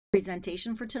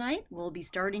Presentation for tonight. We'll be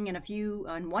starting in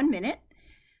 1 minute.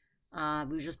 We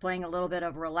were just playing a little bit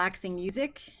of relaxing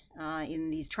music. In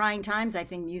these trying times, I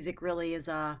think music really is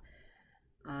a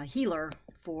healer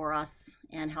for us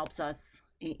and helps us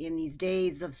in these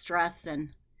days of stress and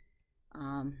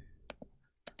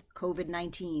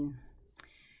COVID-19.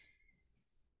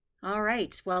 All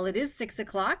right, well, it is 6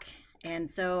 o'clock.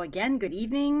 And so again, good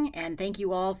evening, and thank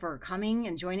you all for coming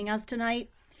and joining us tonight.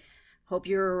 Hope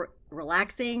you're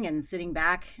relaxing and sitting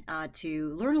back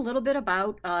to learn a little bit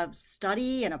about a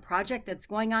study and a project that's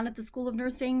going on at the School of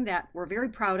Nursing that we're very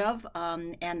proud of,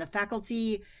 and the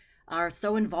faculty are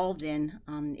so involved in.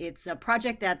 It's a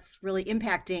project that's really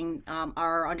impacting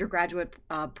our undergraduate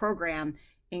program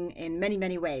in many,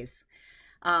 many ways.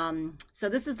 So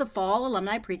this is the fall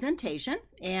alumni presentation,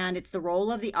 and it's the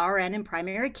role of the RN in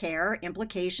primary care,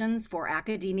 implications for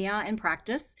academia and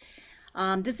practice.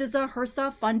 This is a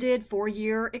HRSA funded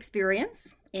 4-year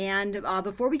experience. And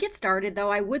before we get started,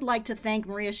 though, I would like to thank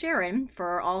Maria Sharon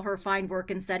for all her fine work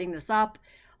in setting this up,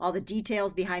 all the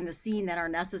details behind the scene that are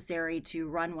necessary to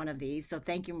run one of these. So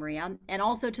thank you, Maria. And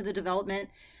also to the development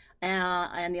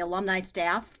and the alumni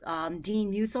staff,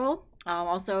 Dean Musil,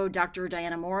 also Dr.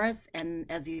 Diana Morris, and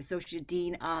as the Associate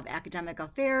Dean of Academic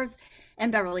Affairs,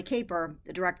 and Beverly Caper,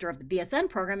 the Director of the BSN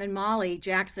program, and Molly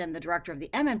Jackson, the Director of the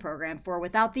MN program. For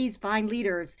without these fine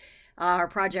leaders, our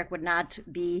project would not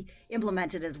be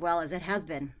implemented as well as it has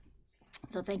been.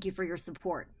 So thank you for your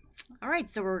support. All right,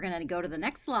 so we're going to go to the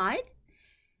next slide.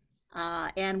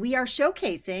 And we are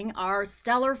showcasing our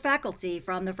stellar faculty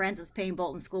from the Francis Payne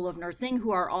Bolton School of Nursing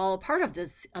who are all part of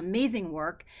this amazing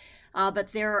work.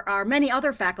 But there are many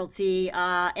other faculty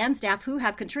and staff who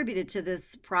have contributed to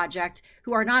this project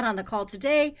who are not on the call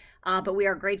today, but we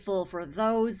are grateful for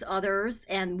those others,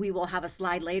 and we will have a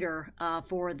slide later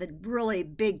for the really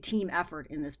big team effort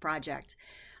in this project.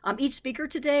 Each speaker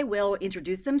today will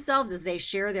introduce themselves as they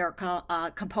share their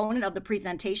component of the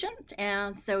presentation.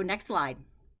 And so next slide.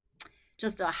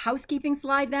 Just a housekeeping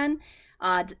slide then.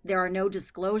 There are no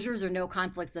disclosures or no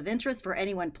conflicts of interest for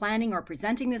anyone planning or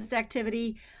presenting this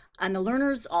activity. And the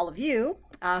learners, all of you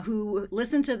who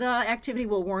listen to the activity,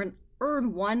 will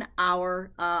earn 1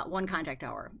 hour, one contact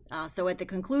hour. So at the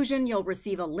conclusion, you'll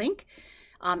receive a link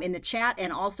in the chat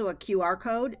and also a QR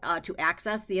code to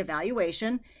access the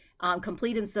evaluation.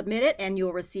 Complete and submit it, and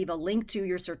you'll receive a link to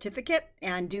your certificate.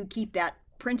 And do keep that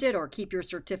printed or keep your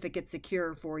certificate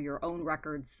secure for your own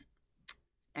records.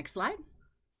 Next slide.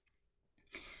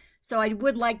 So I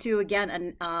would like to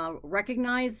again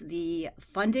recognize the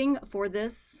funding for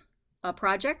this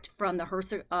project from the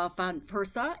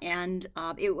HRSA, and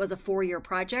it was a 4-year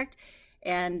project,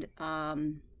 and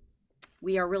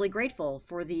we are really grateful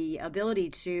for the ability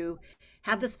to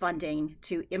have this funding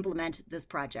to implement this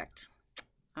project.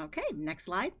 Okay, next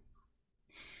slide.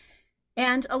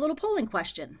 And a little polling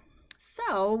question.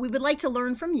 So we would like to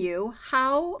learn from you,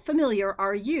 how familiar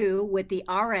are you with the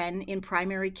RN in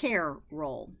primary care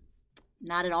role?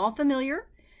 Not at all familiar,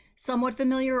 somewhat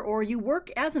familiar, or you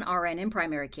work as an RN in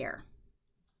primary care?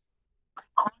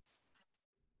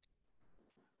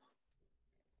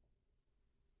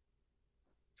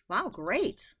 Wow,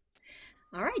 great.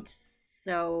 All right,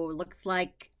 so looks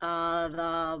like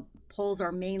the polls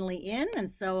are mainly in, and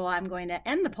so I'm going to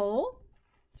end the poll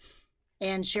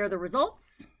and share the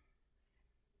results.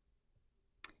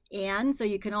 And so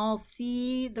you can all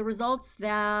see the results.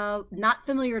 That not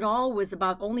familiar at all was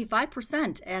about only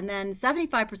 5%, and then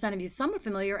 75% of you somewhat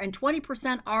familiar, and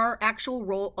 20% are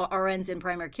actual RNs in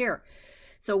primary care.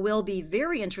 So we'll be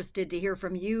very interested to hear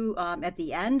from you at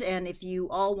the end, and if you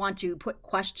all want to put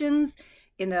questions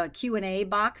in the Q&A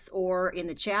box or in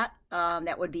the chat,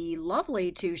 that would be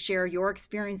lovely to share your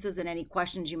experiences and any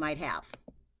questions you might have.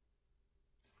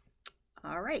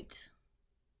 All right.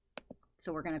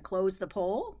 So we're going to close the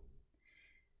poll.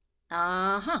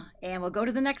 And we'll go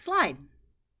to the next slide.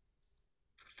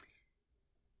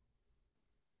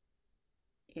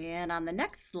 And on the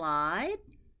next slide,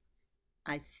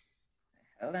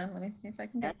 hold on, let me see if I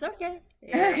can get that's okay.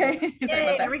 Okay. Sorry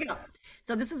about that. There we go.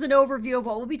 So this is an overview of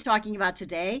what we'll be talking about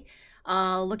today,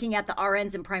 looking at the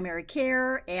RNs in primary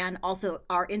care and also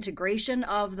our integration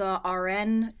of the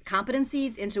RN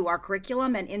competencies into our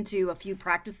curriculum and into a few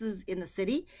practices in the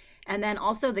city. And then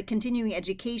also the continuing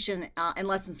education and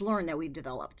lessons learned that we've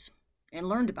developed and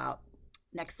learned about.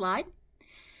 Next slide.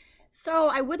 So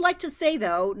I would like to say,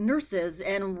 though, nurses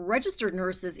and registered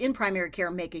nurses in primary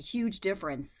care make a huge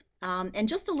difference. And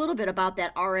just a little bit about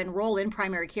that RN role in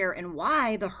primary care and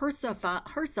why the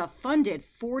HRSA funded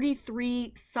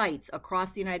 43 sites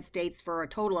across the United States for a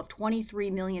total of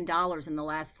 $23 million in the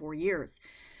last 4 years.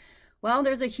 Well,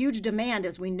 there's a huge demand,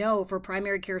 as we know, for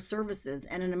primary care services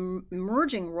and an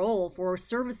emerging role for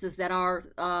services that are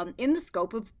in the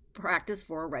scope of practice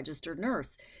for a registered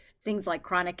nurse. Things like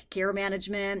chronic care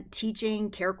management,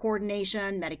 teaching, care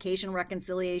coordination, medication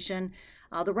reconciliation.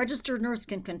 The registered nurse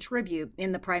can contribute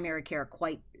in the primary care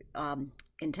quite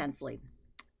intensely.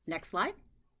 Next slide.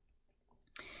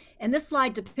 And this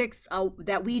slide depicts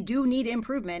that we do need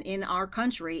improvement in our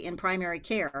country in primary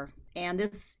care. And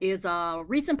this is a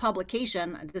recent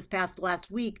publication this past last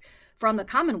week from the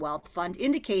Commonwealth Fund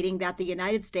indicating that the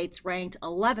United States ranked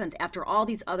 11th after all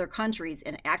these other countries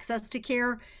in access to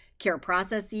care, care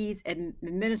processes,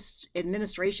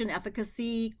 administration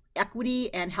efficacy,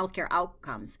 equity, and healthcare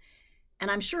outcomes. And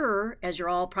I'm sure, as you're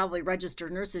all probably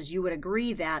registered nurses, you would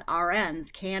agree that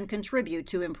RNs can contribute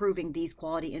to improving these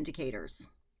quality indicators.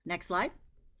 Next slide.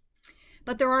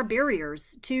 But there are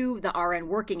barriers to the RN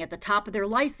working at the top of their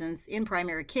license in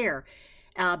primary care.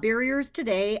 Barriers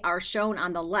today are shown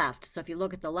on the left. So if you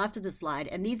look at the left of the slide,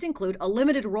 and these include a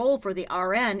limited role for the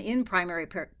RN in primary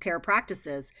care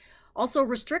practices, also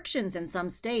restrictions in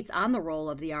some states on the role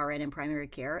of the RN in primary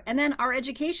care, and then our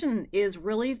education is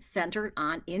really centered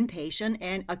on inpatient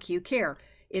and acute care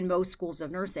in most schools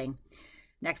of nursing.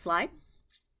 Next slide.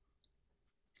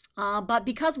 But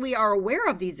because we are aware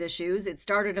of these issues, it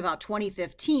started about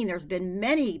 2015. There's been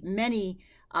many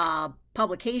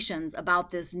publications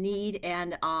about this need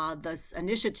and this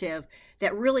initiative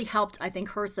that really helped, I think,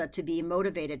 HRSA to be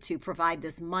motivated to provide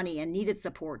this money and needed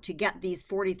support to get these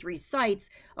 43 sites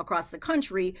across the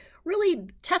country really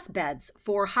test beds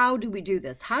for how do we do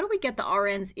this? How do we get the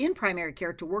RNs in primary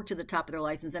care to work to the top of their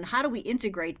license? And how do we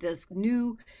integrate this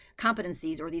new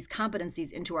competencies or these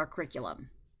competencies into our curriculum?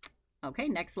 Okay,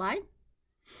 next slide.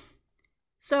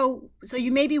 So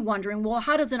you may be wondering, well,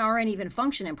 how does an RN even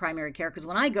function in primary care? Because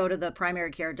when I go to the primary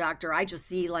care doctor, I just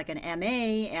see like an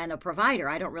MA and a provider.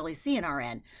 I don't really see an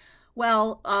RN.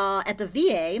 Well, at the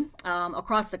VA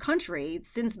across the country,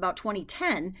 since about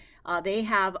 2010, they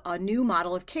have a new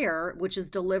model of care, which is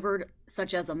delivered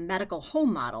such as a medical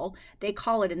home model. They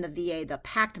call it in the VA the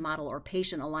PACT model, or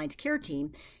patient-aligned care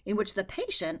team, in which the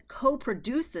patient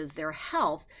co-produces their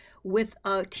health with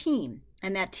a team.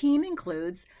 And that team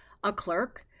includes a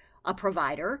clerk, a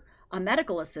provider, a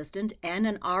medical assistant, and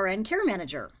an RN care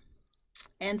manager.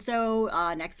 And so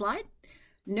next slide.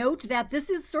 Note that this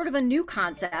is sort of a new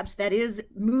concept that is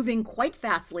moving quite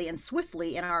fastly and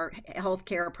swiftly in our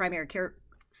healthcare primary care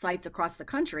sites across the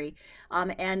country.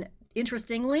 And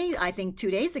interestingly, I think 2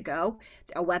 days ago,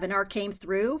 a webinar came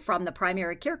through from the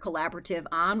Primary Care Collaborative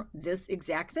on this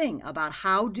exact thing about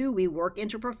how do we work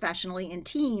interprofessionally in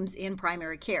teams in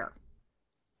primary care.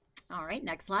 All right,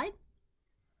 next slide.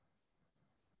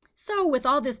 So with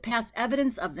all this past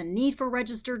evidence of the need for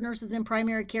registered nurses in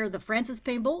primary care, the Francis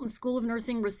Payne Bolton School of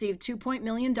Nursing received a $2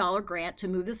 million grant to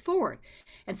move this forward.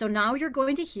 And so now you're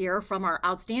going to hear from our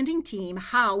outstanding team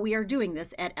how we are doing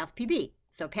this at FPB.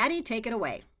 So Patty, take it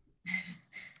away.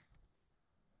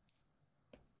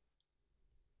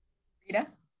 Rita?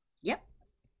 Yep.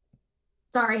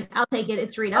 Sorry, I'll take it.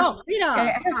 It's Rita. Oh,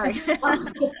 Rita. Sorry.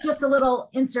 Just a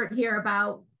little insert here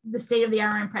about the state of the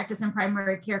RN practice in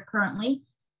primary care currently.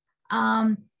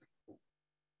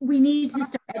 We need to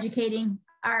start educating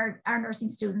our nursing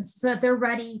students so that they're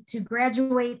ready to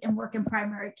graduate and work in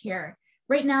primary care.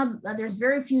 Right now, there's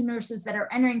very few nurses that are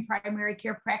entering primary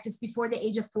care practice before the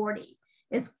age of 40.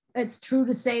 It's true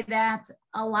to say that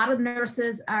a lot of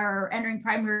nurses are entering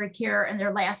primary care in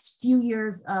their last few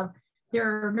years of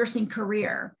their nursing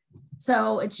career.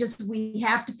 So it's just, we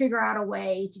have to figure out a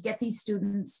way to get these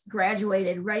students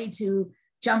graduated, ready to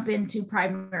jump into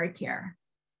primary care.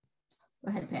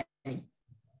 Go ahead, Patty.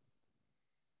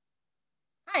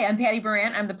 Hi, I'm Patty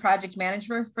Burant. I'm the project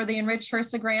manager for the Enrich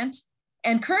HRSA grant.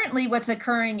 And currently what's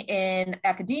occurring in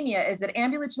academia is that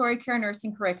ambulatory care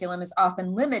nursing curriculum is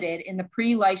often limited in the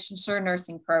pre-licensure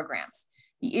nursing programs.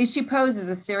 The issue poses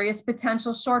a serious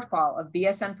potential shortfall of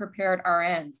BSN prepared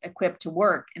RNs equipped to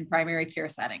work in primary care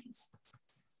settings.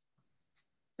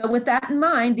 So with that in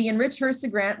mind, the Enrich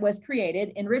HRSA grant was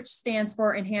created. Enrich stands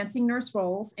for Enhancing Nurse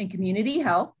Roles in Community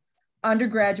Health,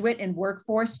 Undergraduate and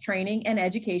Workforce Training and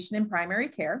Education in Primary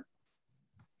Care.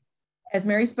 As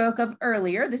Mary spoke of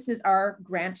earlier, this is our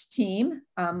grant team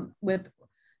with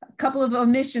a couple of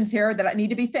omissions here that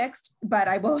need to be fixed, but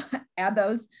I will add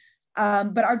those.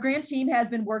 But our grant team has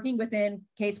been working within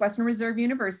Case Western Reserve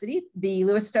University, the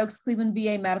Lewis Stokes Cleveland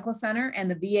VA Medical Center,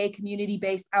 and the VA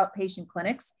community-based outpatient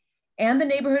clinics, and the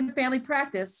Neighborhood Family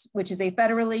Practice, which is a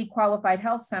federally qualified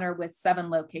health center with 7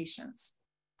 locations.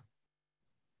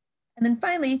 And then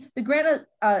finally, the grant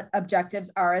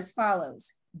objectives are as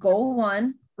follows. Goal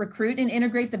 1, recruit and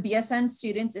integrate the BSN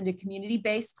students into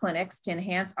community-based clinics to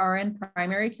enhance RN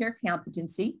primary care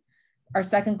competency. Our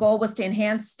second goal was to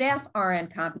enhance staff RN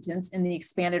competence in the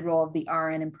expanded role of the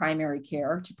RN in primary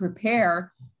care to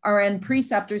prepare RN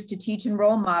preceptors to teach and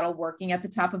role model working at the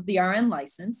top of the RN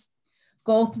license.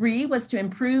 Goal 3 was to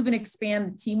improve and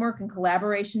expand the teamwork and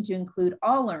collaboration to include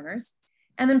all learners.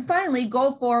 And then finally,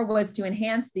 goal 4 was to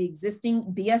enhance the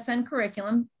existing BSN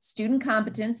curriculum, student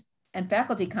competence, and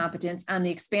faculty competence on the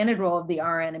expanded role of the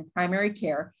RN in primary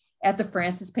care at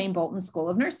the Payne Bolton School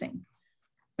of Nursing.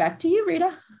 Back to you,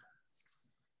 Rita.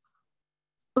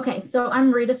 Okay, so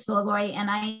I'm Rita Sfiligoj, and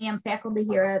I am faculty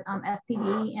here at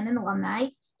FPB and an alumni.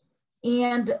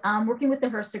 And working with the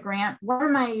HRSA grant, one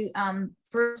of my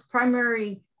first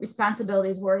primary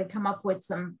responsibilities were to come up with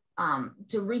some,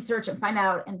 to research and find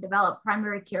out and develop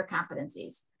primary care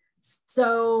competencies.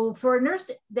 So for a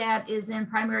nurse that is in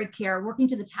primary care, working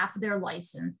to the top of their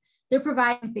license, they're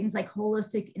providing things like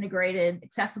holistic, integrated,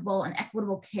 accessible, and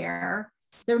equitable care.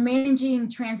 They're managing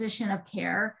transition of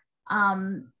care.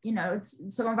 You know,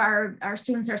 some of our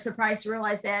students are surprised to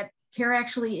realize that care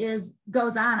actually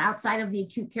goes on outside of the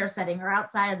acute care setting or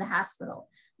outside of the hospital.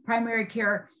 Primary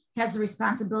care has the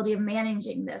responsibility of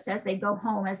managing this as they go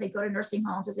home, as they go to nursing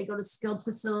homes, as they go to skilled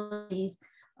facilities,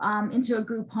 into a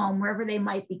group home, wherever they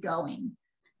might be going.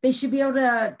 They should be able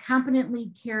to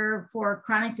competently care for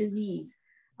chronic disease,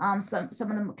 some of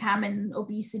the common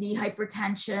obesity,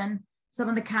 hypertension, some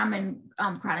of the common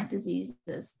chronic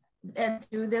diseases. And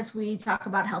through this, we talk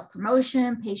about health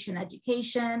promotion, patient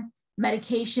education,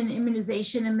 medication,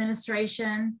 immunization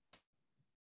administration,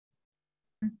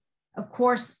 of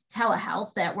course,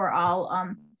 telehealth that we're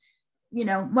all, you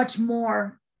know, much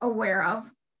more aware of,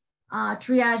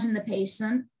 triaging the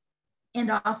patient, and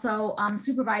also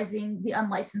supervising the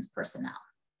unlicensed personnel.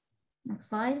 Next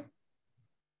slide.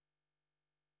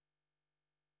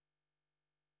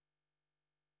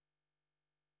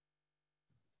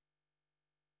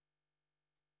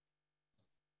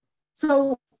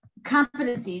 So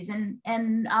competencies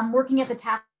and working at the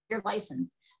top of your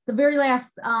license. The very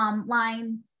last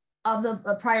line of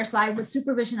the prior slide was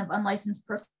supervision of unlicensed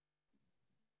personnel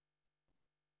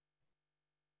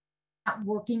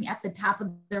working at the top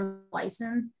of their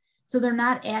license. So they're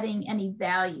not adding any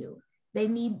value. They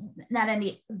need not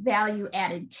any value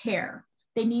added care.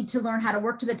 They need to learn how to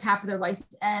work to the top of their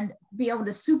license and be able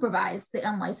to supervise the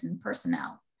unlicensed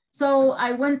personnel. So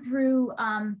I went through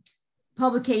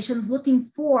publications looking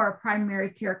for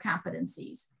primary care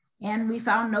competencies, and we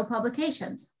found no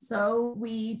publications. So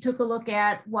we took a look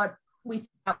at what we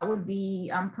thought would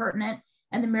be pertinent,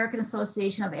 and the American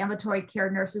Association of Ambulatory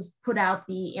Care Nurses put out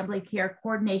the ambulatory care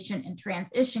coordination and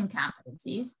transition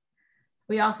competencies.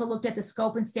 We also looked at the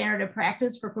scope and standard of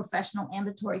practice for professional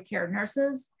ambulatory care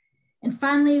nurses. And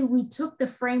finally, we took the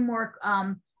framework,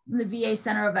 the VA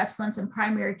Center of Excellence in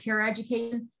Primary Care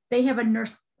Education. They have a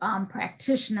nurse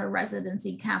practitioner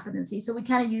residency competency. So we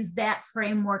kind of used that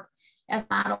framework as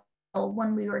a model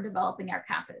when we were developing our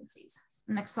competencies.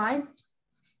 Next slide.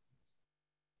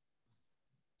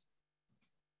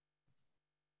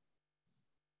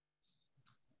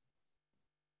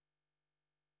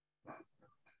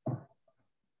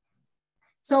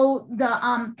 So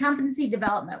the competency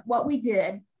development, what we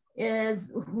did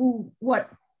is who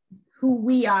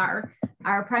we are,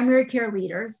 our primary care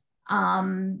leaders,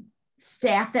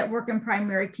 staff that work in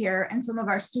primary care, and some of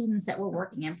our students that were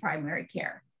working in primary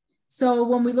care. So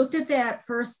when we looked at that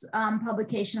first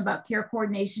publication about care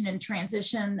coordination and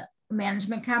transition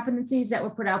management competencies that were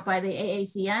put out by the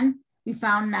AACN, we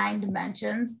found 9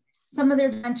 dimensions. Some of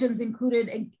their dimensions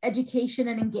included education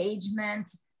and engagement,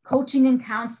 coaching and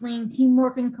counseling,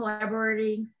 teamwork and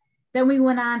collaborating. Then we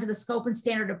went on to the scope and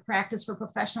standard of practice for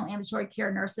professional ambulatory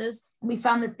care nurses. And we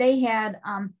found that they had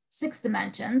 6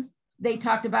 dimensions. They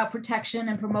talked about protection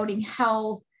and promoting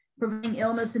health, preventing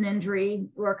illness and injury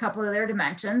were a couple of their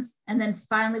dimensions. And then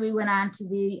finally, we went on to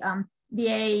the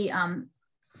VA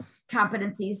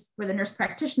competencies for the nurse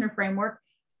practitioner framework.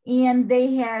 And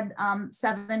they had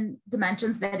 7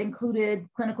 dimensions that included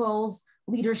clinicals,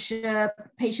 leadership,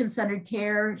 patient-centered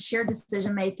care, shared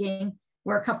decision-making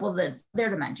were a couple of their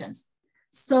dimensions.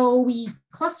 So we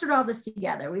clustered all this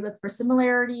together. We looked for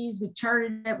similarities, we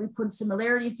charted it, we put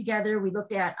similarities together. We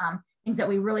looked at things that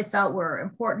we really felt were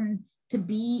important to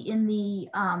be in the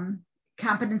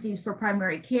competencies for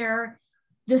primary care.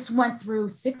 This went through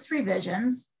 6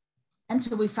 revisions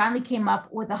until we finally came up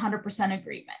with 100%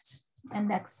 agreement. And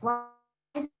next slide.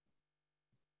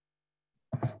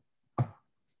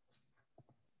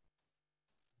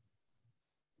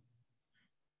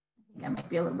 That might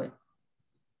be a little bit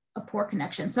a poor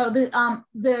connection. So the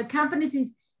competencies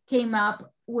came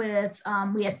up with,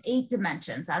 we have 8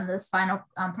 dimensions on this final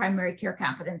primary care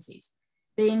competencies.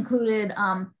 They included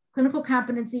clinical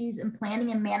competencies in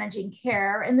planning and managing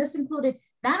care. And this included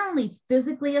not only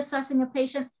physically assessing a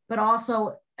patient, but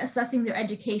also assessing their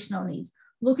educational needs,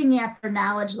 looking at their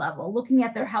knowledge level, looking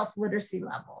at their health literacy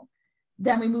level.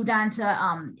 Then we moved on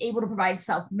to able to provide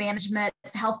self-management,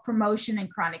 health promotion,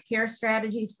 and chronic care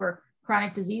strategies for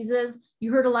chronic diseases.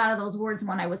 You heard a lot of those words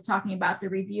when I was talking about the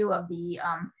review of the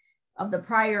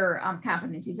prior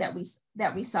competencies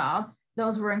that we saw.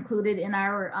 Those were included in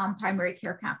our primary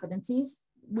care competencies.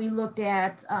 We looked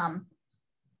at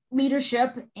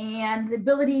leadership and the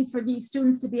ability for these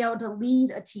students to be able to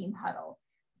lead a team huddle,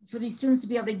 for these students to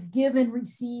be able to give and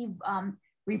receive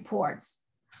reports.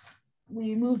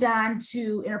 We moved on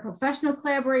to interprofessional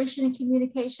collaboration and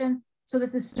communication so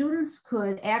that the students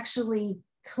could actually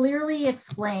clearly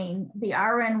explain the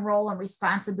RN role and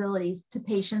responsibilities to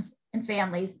patients and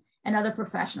families and other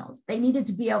professionals. They needed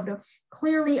to be able to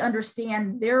clearly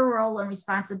understand their role and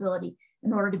responsibility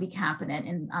in order to be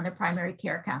competent on their primary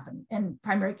care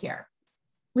primary care.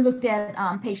 We looked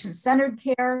at patient-centered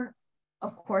care.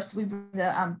 Of course, we bring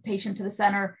the patient to the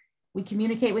center. We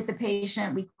communicate with the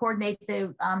patient. We coordinate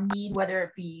the need, whether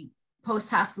it be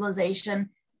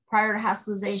post-hospitalization, prior to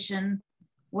hospitalization,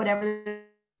 whatever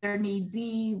their need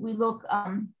be. We look,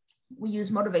 we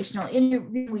use motivational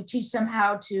interview. We teach them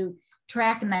how to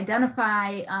track and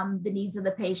identify the needs of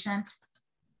the patient.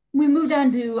 We moved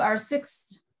on to our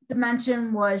 6th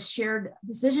dimension was shared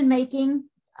decision-making,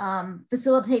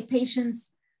 facilitate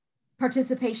patients'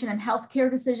 participation in healthcare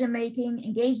decision-making,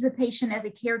 engage the patient as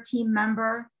a care team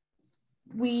member.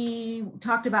 We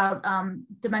talked about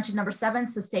dimension number 7,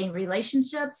 sustain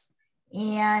relationships,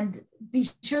 and be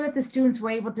sure that the students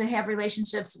were able to have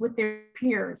relationships with their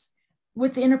peers,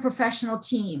 with the interprofessional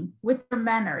team, with their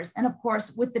mentors, and of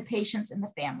course, with the patients and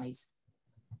the families.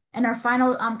 And our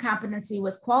final competency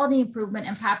was quality improvement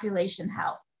and population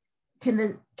health. Can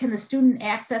the student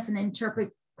access and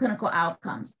interpret clinical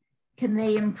outcomes? Can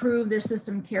they improve their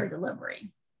system care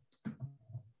delivery?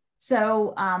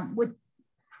 So with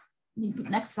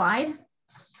next slide.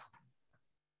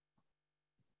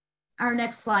 Our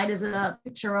next slide is a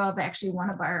picture of actually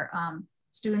one of our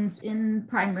students in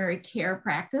primary care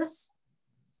practice.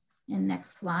 And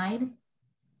next slide.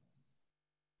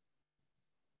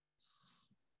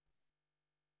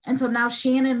 And so now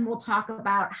Shannon will talk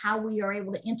about how we are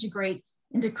able to integrate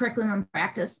into curriculum and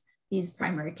practice these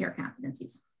primary care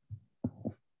competencies.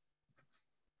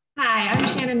 Hi, I'm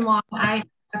Shannon Wong. I'm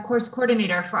a course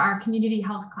coordinator for our community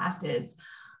health classes.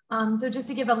 So just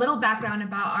to give a little background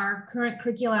about our current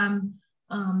curriculum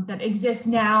that exists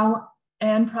now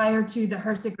and prior to the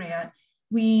HRSA grant,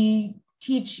 we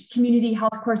teach community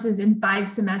health courses in 5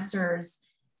 semesters.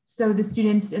 So the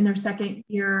students in their second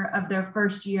year of their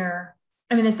first year,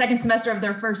 the second semester of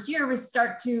their first year, we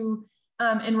start to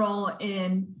enroll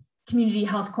in community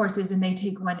health courses, and they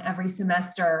take one every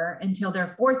semester until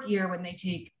their 4th year when they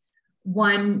take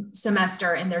 1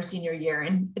 semester in their senior year.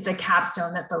 And it's a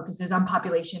capstone that focuses on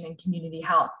population and community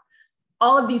health.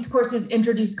 All of these courses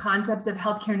introduce concepts of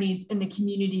healthcare needs in the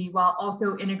community while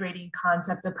also integrating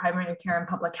concepts of primary care and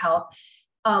public health,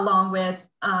 along with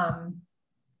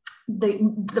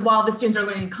while the students are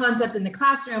learning concepts in the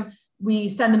classroom, we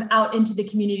send them out into the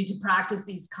community to practice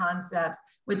these concepts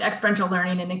with experiential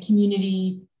learning in a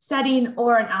community setting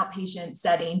or an outpatient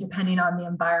setting, depending on the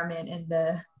environment and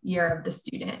the year of the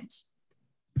student.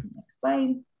 Next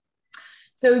slide.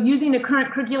 So using the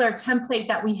current curricular template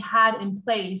that we had in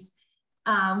place,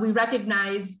 we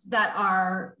recognized that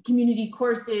our community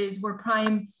courses were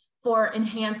prime for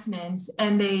enhancements,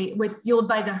 and fueled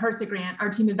by the HRSA grant, our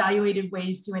team evaluated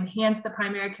ways to enhance the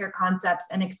primary care concepts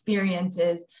and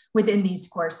experiences within these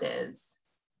courses.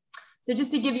 So just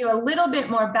to give you a little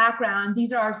bit more background,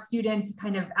 these are our students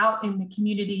kind of out in the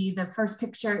community. The first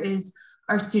picture is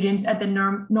our students at the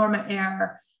Norma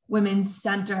Air Women's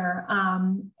Center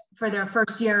for their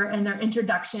first year and their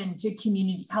introduction to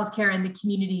community healthcare in the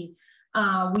community.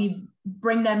 We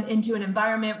bring them into an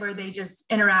environment where they just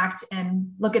interact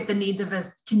and look at the needs of a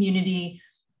community.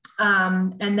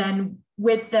 And then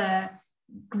with the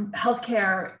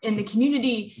healthcare in the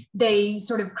community, they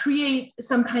sort of create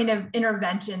some kind of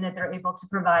intervention that they're able to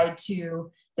provide to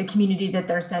the community that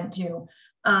they're sent to.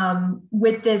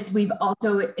 With this, we've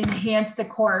also enhanced the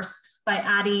course by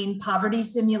adding poverty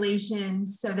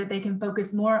simulations so that they can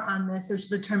focus more on the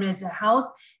social determinants of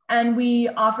health. And we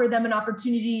offer them an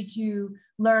opportunity to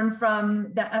learn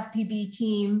from the FPB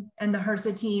team and the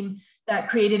HRSA team that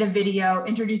created a video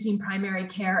introducing primary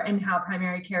care and how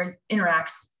primary care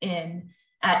interacts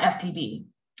at FPB.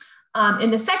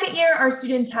 In the second year, our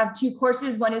students have 2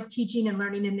 courses. One is teaching and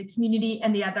learning in the community,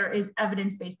 and the other is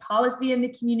evidence-based policy in the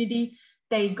community.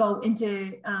 They go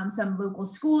into some local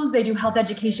schools. They do health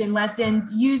education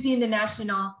lessons using the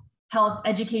national health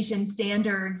education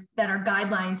standards that are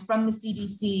guidelines from the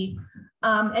CDC,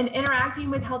 and interacting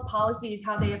with health policies,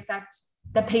 how they affect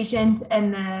the patients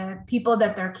and the people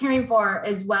that they're caring for,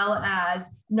 as well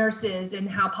as nurses, and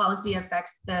how policy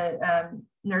affects the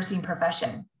nursing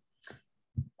profession.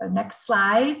 So next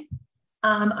slide.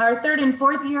 Our 3rd and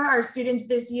 4th year, our students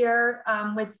this year,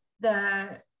 with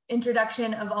the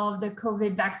introduction of all of the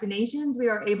COVID vaccinations, we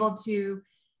were able to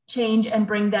change and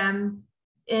bring them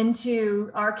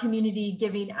into our community,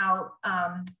 giving out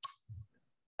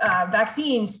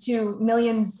vaccines to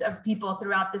millions of people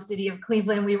throughout the city of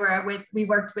Cleveland. We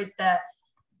worked with the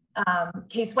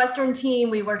Case Western team.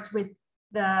 We worked with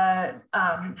the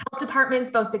health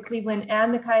departments, both the Cleveland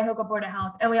and the Cuyahoga Board of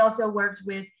Health. And we also worked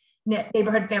with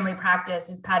neighborhood family practice,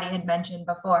 as Patty had mentioned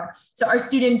before. So our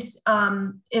students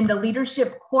in the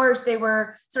leadership course, they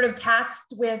were sort of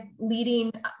tasked with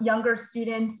leading younger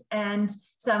students and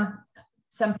some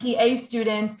PA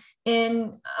students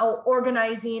in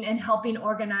organizing and helping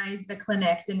organize the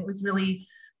clinics. And it was really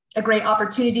a great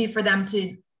opportunity for them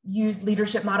to use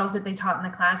leadership models that they taught in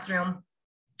the classroom.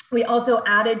 We also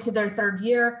added to their 3rd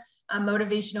year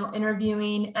motivational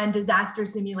interviewing and disaster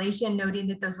simulation, noting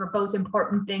that those were both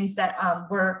important things that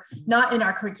were not in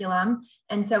our curriculum.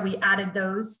 And so we added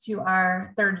those to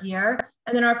our 3rd year.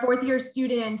 And then our 4th year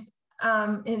students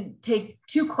take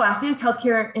 2 classes,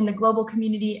 healthcare in the global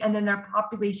community, and then their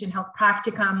population health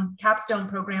practicum capstone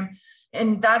program.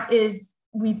 And that is,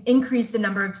 we've increased the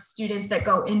number of students that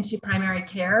go into primary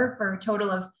care for a total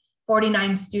of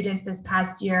 49 students this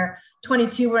past year.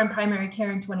 22 were in primary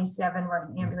care and 27 were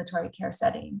in ambulatory care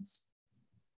settings.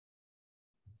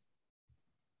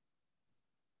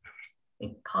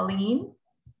 Colleen.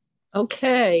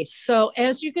 Okay, so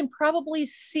as you can probably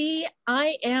see,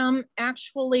 I am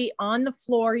actually on the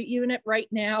floor unit right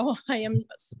now. I am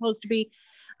supposed to be,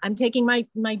 I'm taking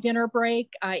my dinner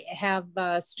break. I have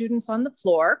students on the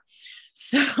floor.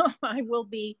 So I will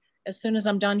be, as soon as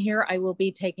I'm done here, I will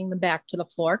be taking them back to the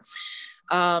floor.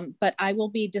 But I will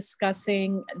be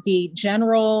discussing the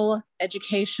general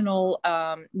educational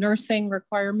nursing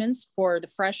requirements for the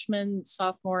freshman,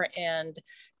 sophomore, and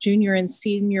junior and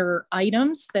senior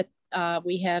items that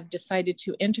we have decided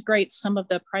to integrate some of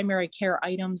the primary care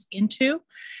items into.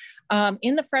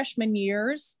 In the freshman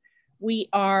years, we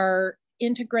are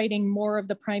integrating more of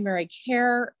the primary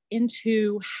care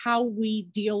into how we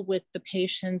deal with the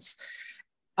patients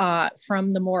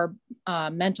from the more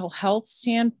mental health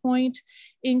standpoint,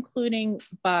 including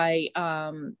by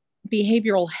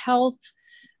behavioral health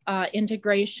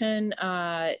integration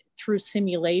through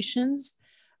simulations,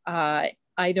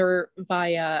 either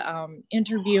via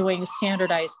interviewing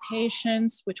standardized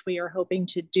patients, which we are hoping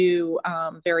to do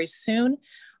very soon.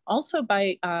 Also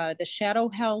by the shadow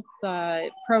health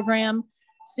program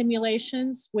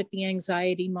simulations with the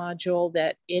anxiety module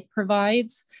that it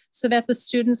provides, so that the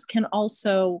students can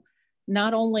also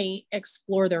not only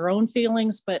explore their own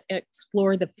feelings, but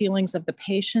explore the feelings of the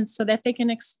patients, so that they can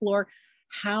explore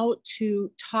how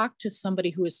to talk to somebody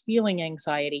who is feeling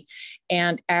anxiety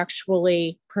and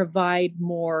actually provide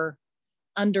more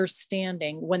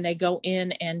understanding when they go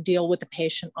in and deal with the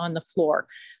patient on the floor,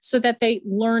 so that they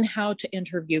learn how to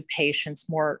interview patients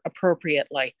more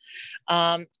appropriately.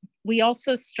 We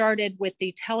also started with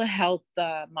the telehealth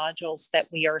modules that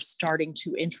we are starting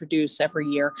to introduce every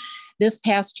year. This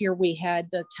past year, we had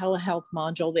the telehealth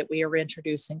module that we are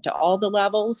introducing to all the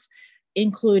levels,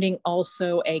 including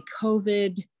also a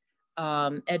COVID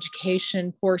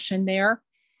education portion there.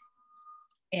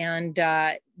 And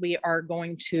we are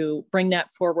going to bring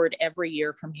that forward every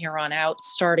year from here on out,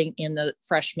 starting in the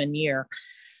freshman year.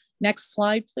 Next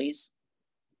slide, please.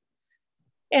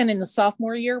 And in the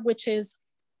sophomore year, which is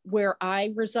where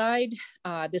I reside,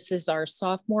 this is our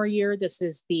sophomore year. This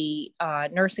is the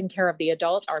nursing care of the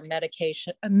adult, our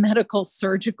medical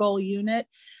surgical unit.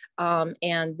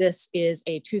 And this is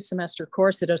a 2-semester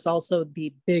course. It is also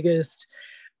the biggest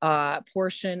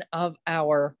portion of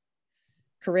our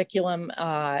curriculum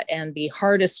and the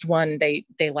hardest one, they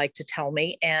like to tell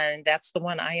me, and that's the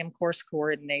one I am course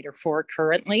coordinator for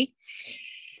currently.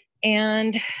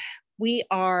 And we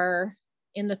are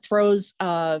in the throes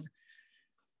of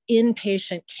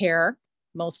inpatient care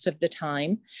most of the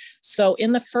time. So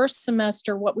in the first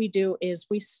semester, what we do is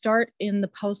we start in the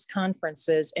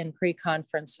post-conferences and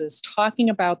pre-conferences talking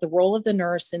about the role of the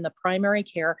nurse in the primary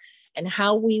care and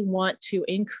how we want to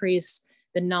increase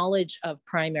the knowledge of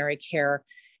primary care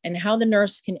and how the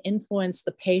nurse can influence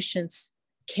the patient's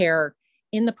care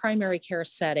in the primary care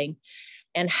setting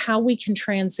and how we can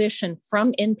transition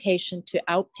from inpatient to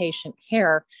outpatient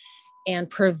care and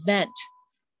prevent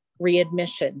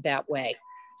readmission that way.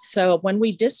 So when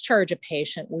we discharge a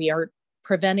patient, we are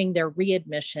preventing their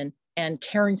readmission and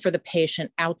caring for the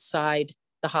patient outside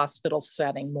the hospital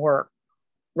setting more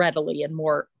readily and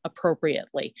more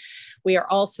appropriately. We are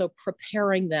also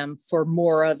preparing them for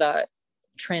more of a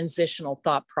transitional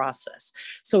thought process.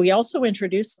 So we also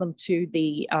introduce them to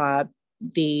the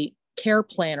care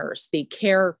planners, the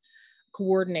care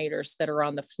coordinators that are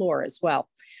on the floor as well.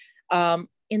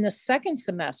 In the second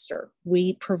semester,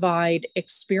 we provide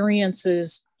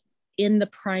experiences in the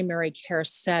primary care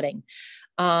setting.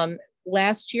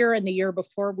 Last year and the year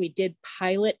before, we did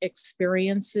pilot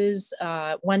experiences,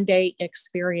 one-day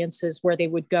experiences where they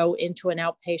would go into an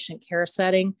outpatient care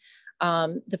setting.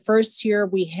 The first year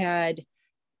we had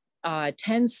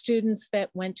 10 students that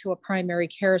went to a primary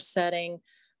care setting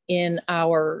in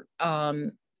our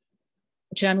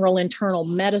general internal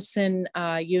medicine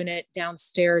unit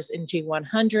downstairs in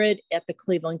G100 at the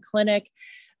Cleveland Clinic.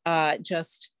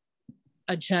 Just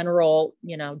a general,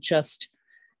 just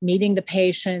meeting the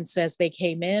patients as they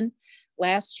came in.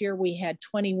 Last year, we had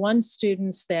 21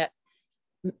 students that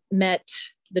met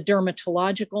the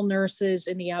dermatological nurses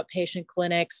in the outpatient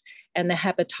clinics and the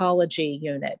hepatology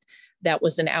unit. That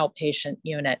was an outpatient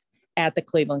unit at the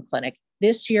Cleveland Clinic.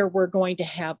 This year, we're going to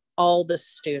have all the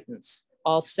students,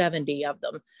 all 70 of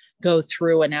them, go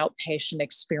through an outpatient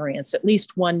experience, at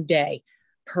least one day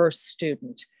per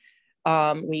student.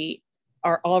 We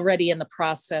are already in the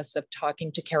process of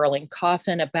talking to Caroline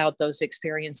Coffin about those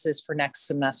experiences for next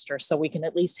semester. So we can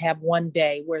at least have one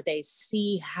day where they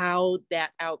see how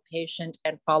that outpatient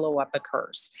and follow-up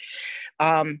occurs.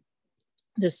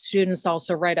 The students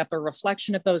also write up a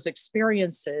reflection of those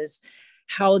experiences,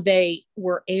 how they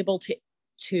were able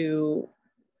to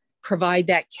provide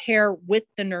that care with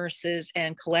the nurses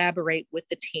and collaborate with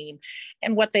the team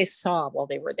and what they saw while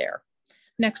they were there.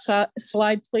 Next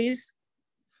slide, please.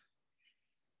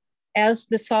 As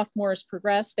the sophomores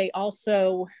progress, they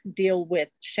also deal with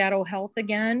shadow health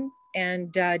again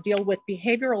and deal with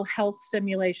behavioral health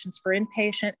simulations for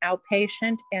inpatient,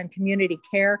 outpatient, and community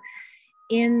care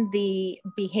in the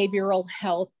behavioral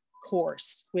health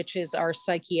course, which is our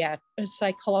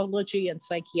psychology and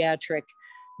psychiatric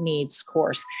needs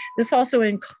course. This also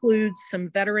includes some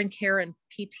veteran care and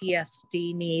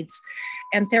PTSD needs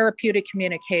and therapeutic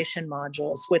communication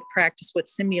modules with practice with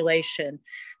simulation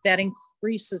that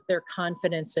increases their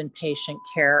confidence in patient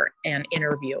care and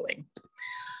interviewing.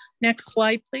 Next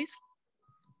slide, please.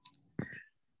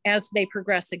 As they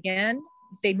progress again,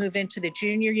 they move into the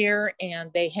junior year and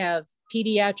they have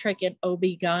pediatric and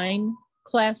OB-GYN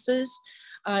classes.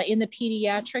 In the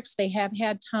pediatrics, they have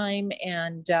had time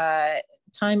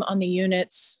on the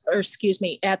units,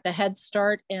 at the Head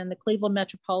Start and the Cleveland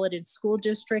Metropolitan School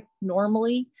District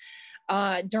normally.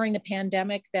 During the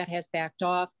pandemic, that has backed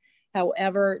off.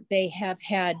 However, they have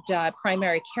had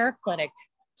primary care clinic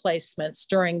placements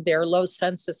during their low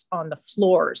census on the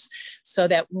floors, so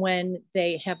that when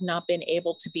they have not been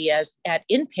able to be at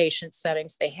inpatient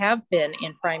settings, they have been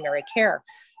in primary care.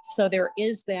 So there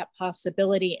is that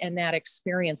possibility and that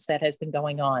experience that has been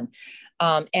going on.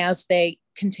 As they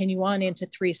continue on into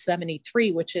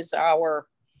 373, which is our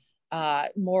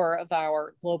more of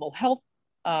our global health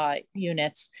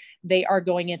units, they are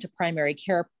going into primary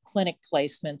care clinic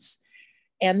placements.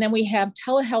 And then we have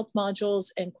telehealth modules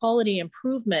and quality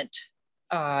improvement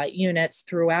units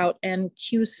throughout, and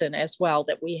QSIN as well,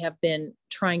 that we have been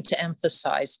trying to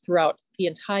emphasize throughout the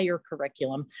entire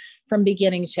curriculum from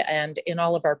beginning to end in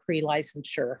all of our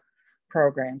pre-licensure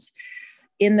programs.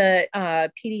 In the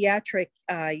pediatric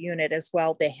unit as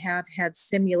well, they have had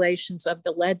simulations of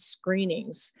the lead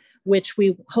screenings, which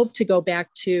we hope to go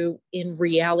back to in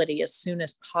reality as soon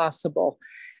as possible.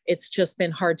 It's just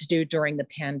been hard to do during the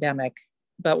pandemic,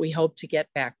 but we hope to get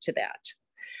back to that.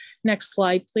 Next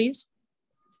slide, please.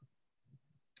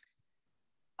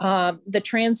 The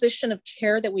transition of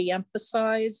care that we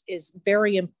emphasize is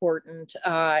very important,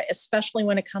 especially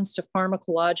when it comes to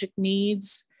pharmacologic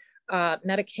needs.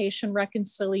 Medication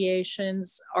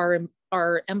reconciliations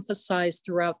are emphasized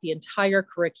throughout the entire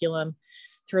curriculum,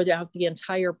 throughout the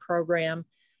entire program.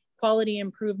 Quality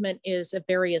improvement is a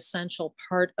very essential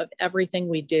part of everything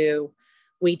we do.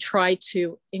 We try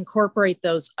to incorporate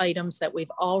those items that we've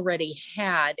already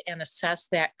had and assess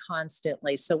that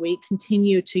constantly. So we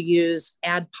continue to use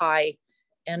ADPI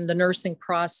and the nursing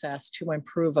process to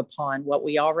improve upon what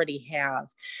we already have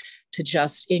to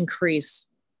just increase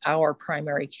our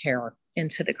primary care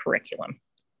into the curriculum.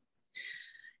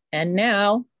 And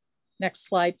now, next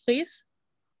slide, please.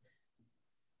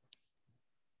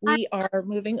 we are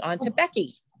moving on to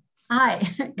Becky. Hi,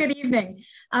 good evening.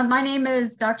 My name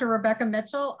is Dr. Rebecca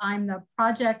Mitchell. I'm the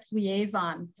project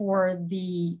liaison for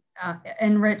the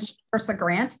ENRICH HRSA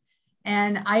grant.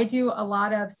 And I do a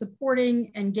lot of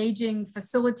supporting, engaging,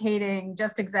 facilitating,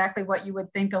 just exactly what you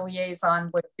would think a liaison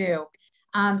would do.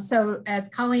 So as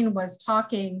Colleen was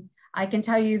talking, I can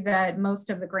tell you that most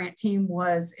of the grant team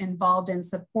was involved in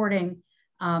supporting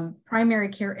primary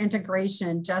care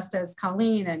integration, just as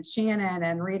Colleen and Shannon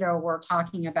and Rita were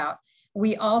talking about.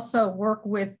 We also work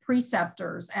with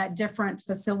preceptors at different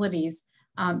facilities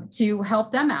to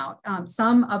help them out.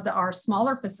 Some of our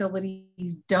smaller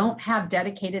facilities don't have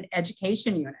dedicated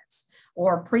education units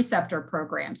or preceptor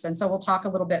programs. And so we'll talk a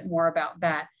little bit more about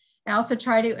that. I also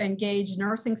try to engage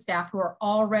nursing staff who are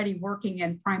already working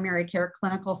in primary care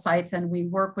clinical sites, and we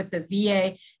work with the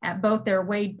VA at both their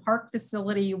Wade Park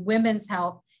facility, Women's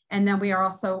Health, and then we are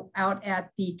also out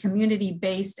at the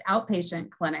community-based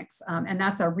outpatient clinics. And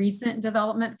that's a recent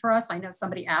development for us. I know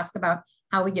somebody asked about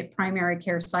how we get primary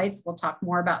care sites. We'll talk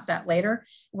more about that later.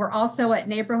 We're also at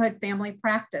Neighborhood Family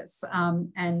Practice.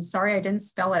 And sorry, I didn't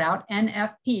spell it out.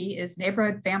 NFP is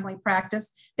Neighborhood Family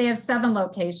Practice. They have 7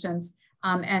 locations.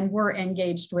 And we're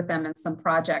engaged with them in some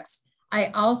projects. I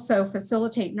also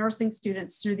facilitate nursing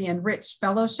students through the ENRICH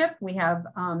Fellowship. We have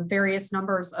various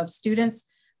numbers of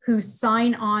students who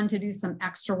sign on to do some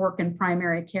extra work in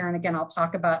primary care. And again, I'll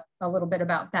talk about a little bit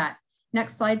about that.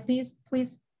 Next slide,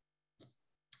 please.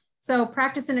 So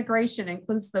practice integration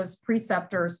includes those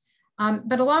preceptors.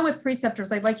 But along with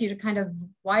preceptors, I'd like you to kind of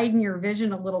widen your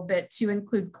vision a little bit to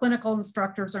include clinical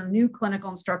instructors or new clinical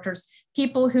instructors,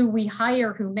 people who we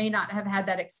hire who may not have had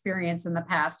that experience in the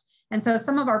past. And so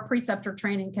some of our preceptor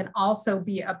training can also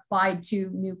be applied to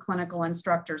new clinical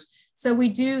instructors. So we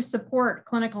do support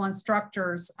clinical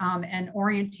instructors and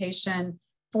orientation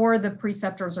for the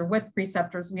preceptors or with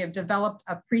preceptors. We have developed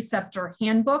a preceptor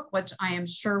handbook, which I am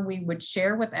sure we would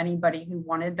share with anybody who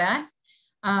wanted that.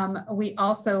 We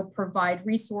also provide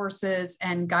resources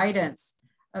and guidance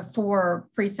for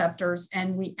preceptors,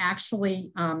 and we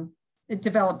actually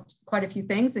developed quite a few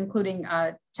things, including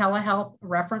telehealth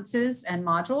references and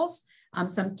modules,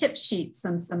 some tip sheets,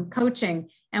 some coaching,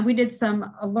 and we did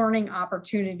some learning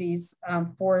opportunities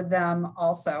for them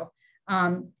also.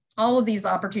 All of these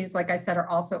opportunities, like I said, are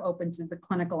also open to the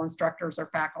clinical instructors or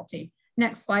faculty.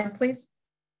 Next slide, please.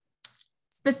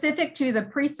 Specific to the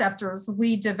preceptors,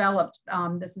 we developed,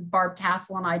 this is Barb,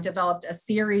 Tassell, and I developed a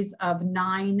series of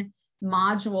 9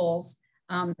 modules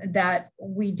that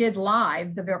we did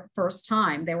live the first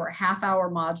time. They were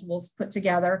half-hour modules put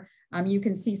together. You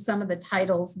can see some of the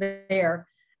titles there.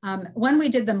 When we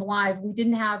did them live, we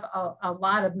didn't have a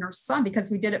lot of nurses on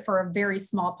because we did it for a very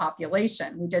small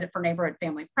population. We did it for Neighborhood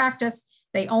Family Practice.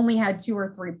 They only had 2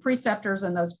 or 3 preceptors,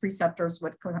 and those preceptors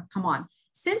would come on.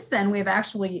 Since then, we've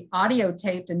actually audio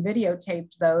taped and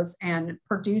videotaped those and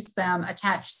produced them,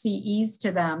 attached CEs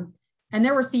to them. And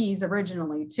there were CEs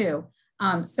originally too.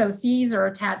 So CEs are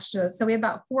attached to, so we have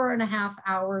about 4.5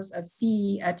 hours of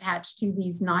CE attached to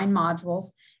these 9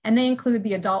 modules. And they include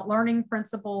the adult learning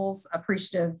principles,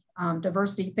 appreciative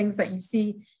diversity, things that you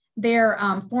see there,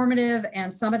 formative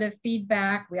and summative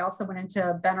feedback. We also went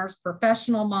into Benner's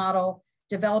professional model,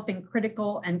 developing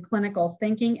critical and clinical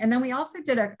thinking. And then we also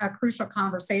did a crucial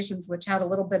conversations, which had a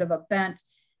little bit of a bent,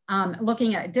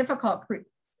 looking at difficult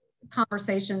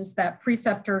conversations that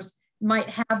preceptors might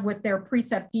have with their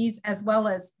preceptees as well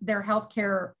as their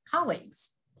healthcare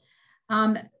colleagues.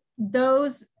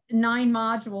 Those 9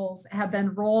 modules have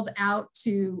been rolled out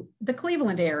to the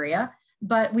Cleveland area,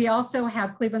 but we also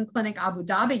have Cleveland Clinic Abu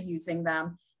Dhabi using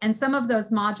them. And some of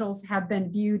those modules have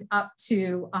been viewed up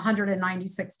to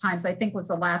 196 times, I think was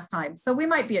the last time. So we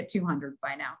might be at 200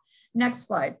 by now. Next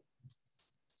slide.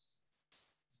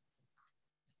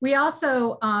 We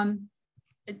also,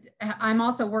 I'm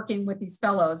also working with these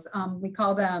fellows. We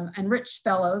call them ENRICH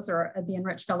Fellows or the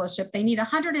ENRICH Fellowship. They need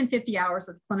 150 hours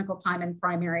of clinical time in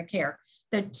primary care.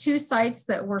 The 2 sites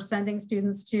that we're sending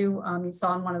students to, you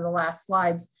saw in one of the last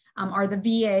slides, are the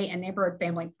VA and Neighborhood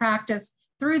Family Practice.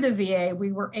 Through the VA,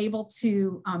 we were able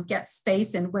to get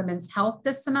space in women's health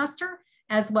this semester,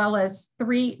 as well as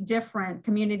 3 different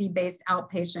community-based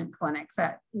outpatient clinics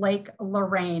at Lake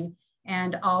Lorraine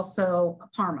and also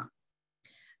Parma.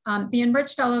 The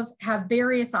ENRICH Fellows have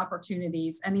various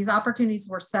opportunities, and these opportunities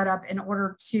were set up in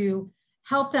order to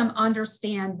help them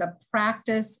understand the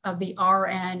practice of the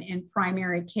RN in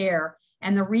primary care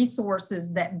and the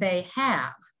resources that they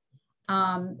have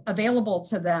available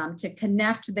to them to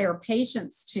connect their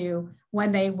patients to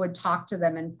when they would talk to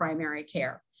them in primary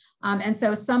care. And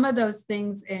so some of those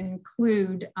things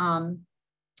include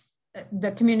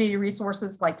the community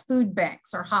resources like food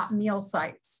banks or hot meal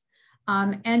sites.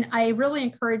 And I really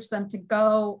encourage them to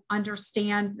go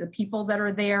understand the people that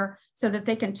are there so that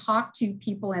they can talk to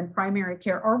people in primary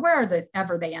care or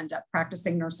wherever they end up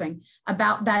practicing nursing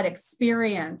about that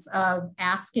experience of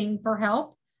asking for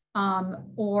help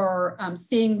or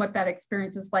seeing what that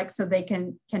experience is like so they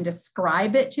can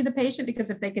describe it to the patient, because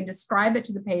if they can describe it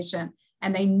to the patient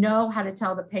and they know how to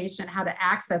tell the patient how to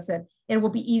access it, it will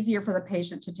be easier for the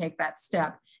patient to take that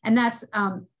step. And that's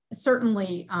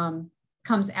certainly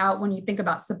comes out when you think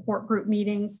about support group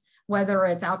meetings, whether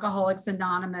it's Alcoholics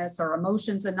Anonymous or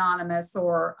Emotions Anonymous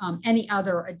or any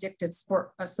other addictive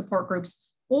support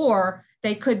groups, or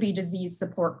they could be disease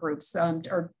support groups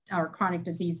or chronic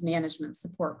disease management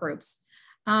support groups.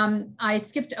 I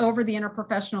skipped over the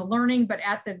interprofessional learning, but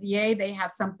at the VA, they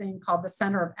have something called the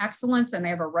Center of Excellence, and they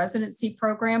have a residency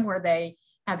program where they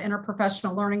have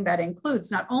interprofessional learning that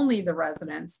includes not only the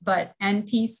residents, but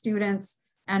NP students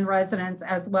and residents,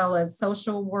 as well as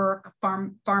social work,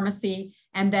 pharmacy,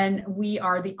 and then we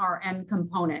are the RN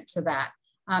component to that.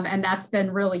 And that's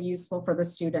been really useful for the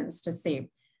students to see.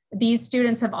 These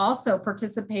students have also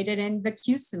participated in the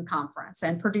CUSIN conference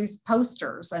and produced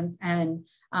posters and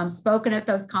spoken at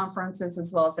those conferences,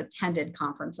 as well as attended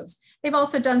conferences. They've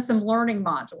also done some learning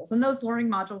modules, and those learning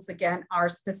modules, again, are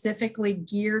specifically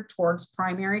geared towards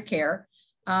primary care.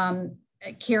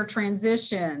 Care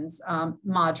transitions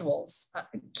modules,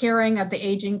 caring of the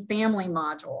aging family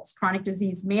modules, chronic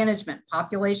disease management,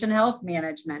 population health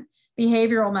management,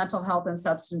 behavioral mental health and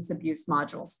substance abuse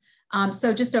modules.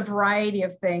 So just a variety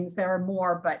of things. There are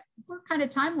more, but we're kind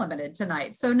of time limited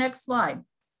tonight. So next slide.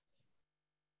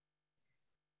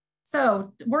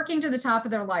 So working to the top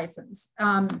of their license.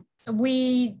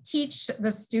 We teach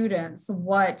the students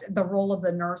what the role of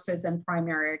the nurse is in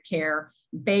primary care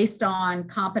based on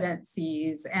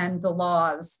competencies and the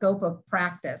laws, scope of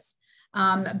practice.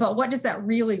 But what does that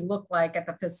really look like at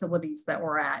the facilities that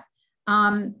we're at?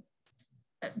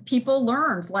 People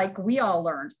learned, like we all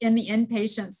learned, in the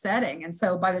inpatient setting. And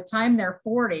so by the time they're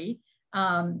 40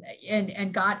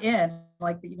 and got in,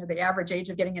 like the average age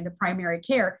of getting into primary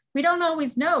care, we don't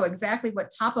always know exactly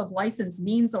what top of license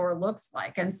means or looks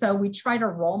like. And so we try to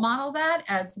role model that,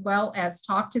 as well as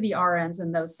talk to the RNs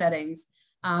in those settings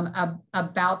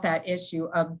about that issue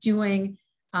of doing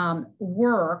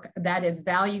work that is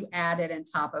value added on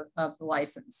top of the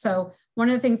license. So one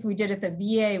of the things we did at the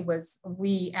VA was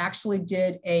we actually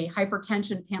did a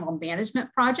hypertension panel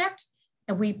management project,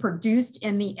 and we produced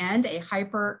in the end a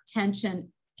hypertension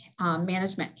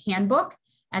management handbook.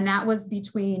 And that was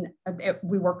between,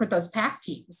 we worked with those PAC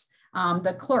teams,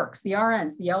 the clerks, the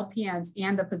RNs, the LPNs,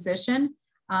 and the physician.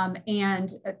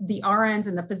 And the RNs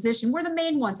and the physician were the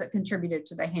main ones that contributed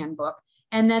to the handbook.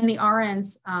 And then the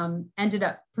RNs ended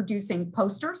up producing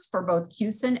posters for both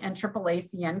CUSIN and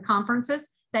AAACN conferences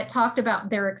that talked about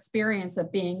their experience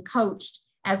of being coached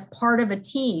as part of a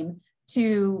team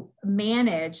to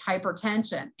manage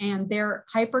hypertension, and their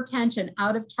hypertension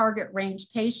out of target range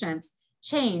patients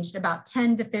changed about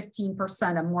 10 to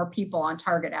 15% of more people on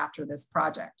target after this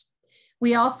project.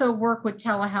 We also work with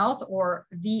telehealth or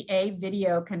VA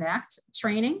Video Connect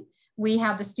training. We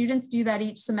have the students do that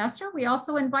each semester. We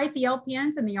also invite the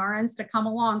LPNs and the RNs to come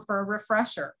along for a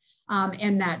refresher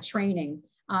in that training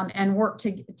and work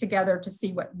together to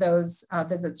see what those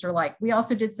visits are like. We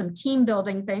also did some team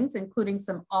building things, including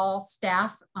some all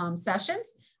staff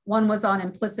sessions. One was on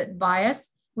implicit bias.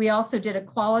 We also did a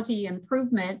quality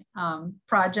improvement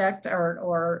project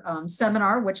or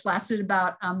seminar, which lasted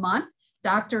about a month.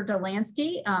 Dr.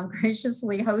 Dolansky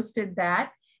graciously hosted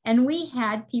that. And we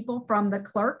had people from the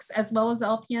clerks as well as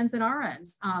LPNs and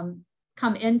RNs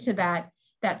come into that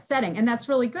setting. And that's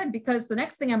really good, because the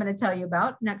next thing I'm going to tell you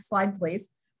about, next slide, please,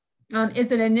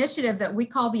 is an initiative that we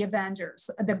call the Avengers.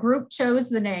 The group chose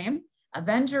the name.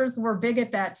 Avengers were big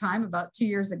at that time, about 2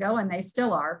 years ago, and they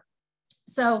still are.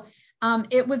 So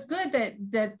it was good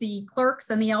that the clerks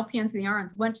and the LPNs and the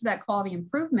RNs went to that quality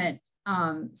improvement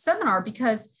seminar,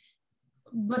 because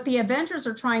what the Avengers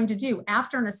are trying to do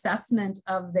after an assessment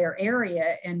of their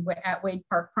area at Wade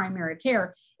Park Primary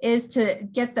Care is to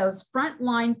get those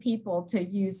frontline people to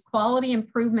use quality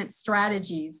improvement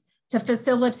strategies to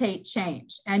facilitate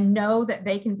change and know that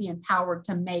they can be empowered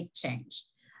to make change.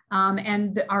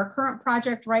 And our current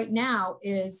project right now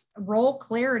is role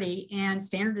clarity and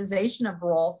standardization of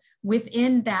role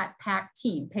within that PAC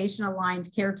team, patient aligned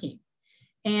care team.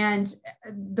 And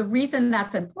the reason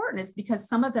that's important is because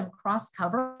some of them cross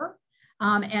cover,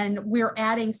 and we're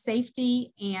adding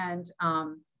safety and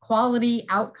quality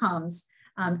outcomes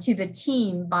to the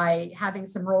team by having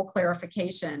some role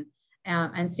clarification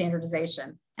and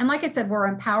standardization. And like I said, we're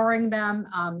empowering them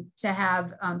to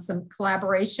have some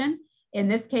collaboration. In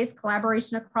this case,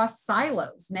 collaboration across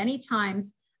silos. Many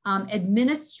times,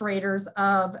 administrators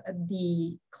of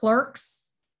the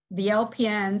clerks, the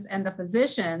LPNs, and the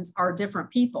physicians are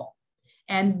different people.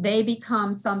 And they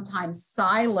become sometimes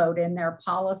siloed in their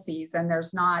policies, and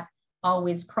there's not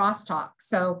always crosstalk.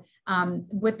 So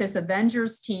with this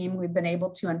Avengers team, we've been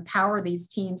able to empower these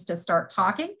teams to start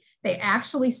talking. They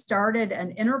actually started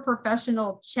an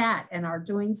interprofessional chat and are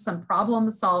doing some problem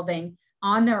solving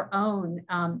on their own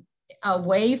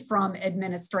away from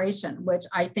administration, which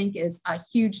I think is a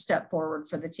huge step forward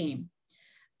for the team.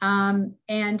 And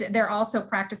they're also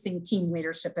practicing team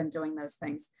leadership and doing those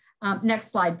things.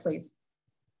 Next slide, please.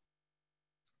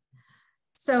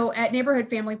 So at Neighborhood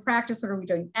Family Practice, what are we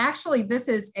doing? Actually, this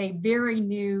is a very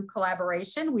new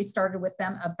collaboration. We started with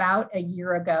them about a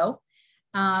year ago.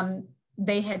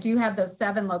 They do have those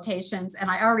 7 locations, and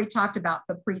I already talked about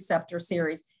the preceptor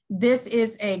series. This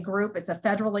is a group, it's a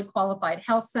federally qualified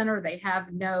health center. They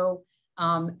have no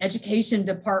education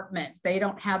department. They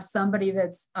don't have somebody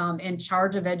that's in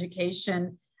charge of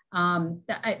education.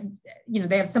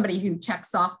 They have somebody who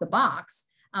checks off the box,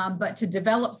 but to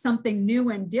develop something new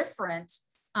and different,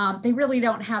 they really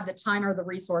don't have the time or the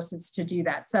resources to do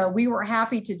that. So we were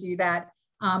happy to do that.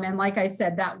 And like I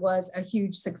said, that was a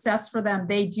huge success for them.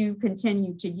 They do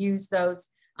continue to use those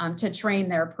to train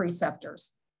their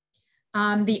preceptors.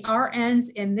 The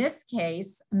RNs in this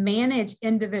case manage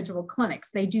individual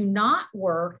clinics. They do not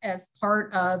work as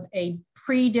part of a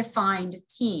predefined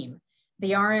team.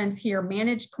 The RNs here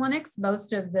manage clinics.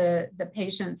 Most of the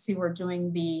patients who are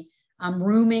doing the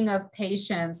rooming of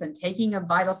patients and taking of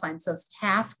vital signs, those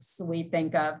tasks we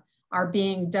think of, are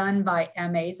being done by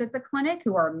MAs at the clinic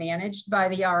who are managed by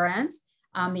the RNs.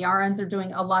 The RNs are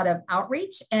doing a lot of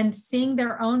outreach and seeing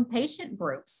their own patient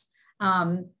groups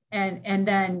and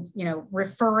then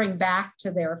referring back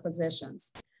to their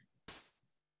physicians.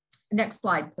 Next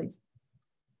slide, please.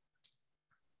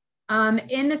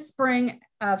 In the spring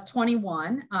of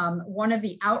 21, one of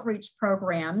the outreach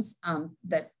programs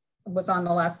that was on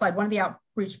the last slide, one of the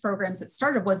outreach programs that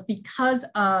started was because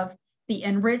of the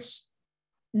ENRICH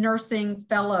nursing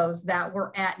fellows that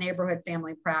were at Neighborhood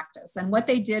Family Practice. And what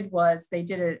they did was they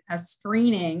did a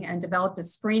screening and developed a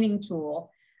screening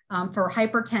tool for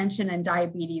hypertension and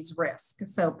diabetes risk.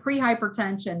 So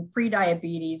pre-hypertension,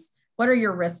 pre-diabetes, what are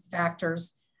your risk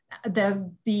factors?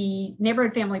 The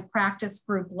Neighborhood Family Practice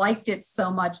group liked it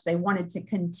so much they wanted to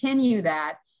continue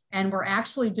that. And we're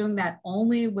actually doing that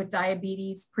only with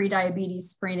diabetes, pre-diabetes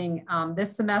screening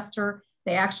this semester.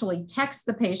 They actually text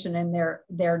the patient in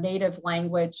their native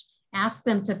language, ask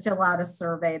them to fill out a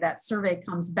survey. That survey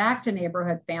comes back to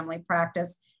Neighborhood Family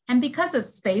Practice. And because of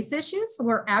space issues,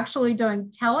 we're actually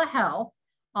doing telehealth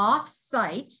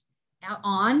off-site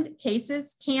on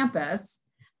Case's campus,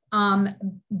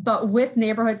 but with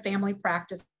Neighborhood Family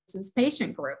Practice's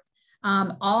patient group.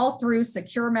 All through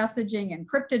secure messaging,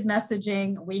 encrypted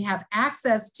messaging. We have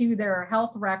access to their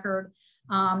health record.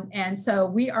 And so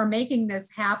we are making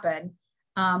this happen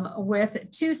with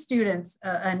 2 students,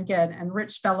 and again,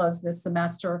 ENRICH fellows this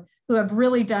semester, who have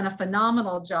really done a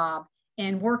phenomenal job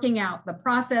in working out the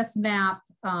process map,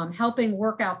 helping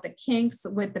work out the kinks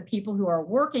with the people who are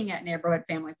working at Neighborhood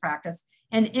Family Practice,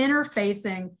 and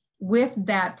interfacing with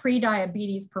that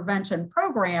pre-diabetes prevention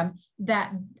program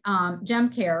that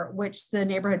GemCare, which the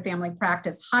Neighborhood Family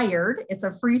Practice hired. It's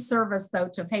a free service though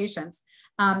to patients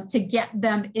to get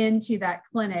them into that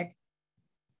clinic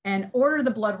and order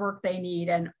the blood work they need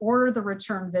and order the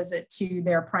return visit to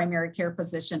their primary care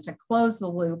physician to close the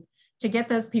loop, to get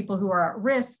those people who are at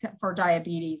risk for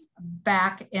diabetes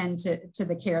back into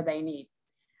the care they need.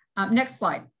 Next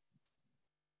slide.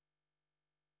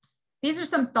 These are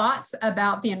some thoughts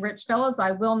about the ENRICH Fellows.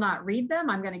 I will not read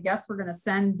them. I'm going to guess we're going to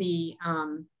send the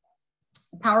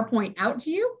PowerPoint out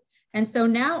to you. And so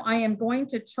now I am going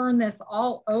to turn this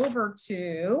all over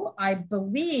to, I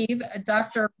believe,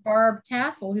 Dr. Barb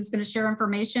Tassell, who's going to share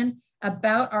information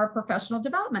about our professional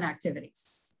development activities.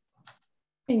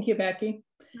 Thank you, Becky.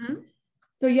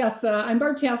 So yes, I'm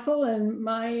Barb Tassell, and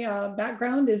my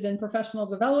background is in professional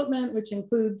development, which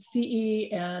includes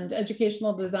CE and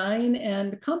educational design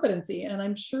and competency. And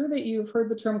I'm sure that you've heard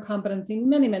the term competency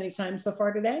many, many times so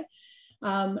far today.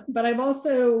 But I've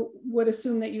also would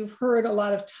assume that you've heard a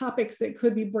lot of topics that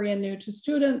could be brand new to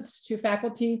students, to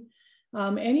faculty,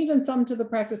 and even some to the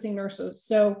practicing nurses.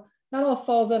 So that all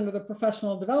falls under the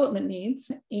professional development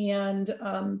needs. And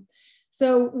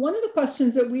so one of the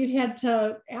questions that we've had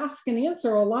to ask and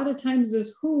answer a lot of times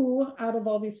is who out of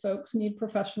all these folks need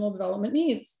professional development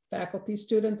needs? Faculty,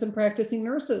 students, and practicing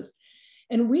nurses.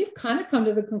 And we've kind of come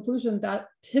to the conclusion that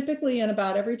typically in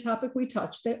about every topic we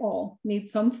touch, they all need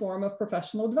some form of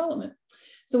professional development.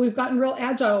 So we've gotten real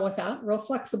agile with that, real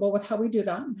flexible with how we do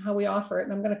that and how we offer it.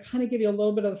 And I'm going to kind of give you a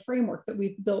little bit of the framework that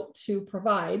we've built to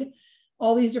provide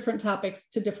all these different topics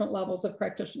to different levels of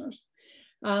practitioners.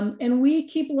 And we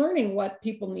keep learning what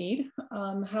people need.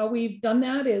 How we've done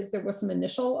that is there was some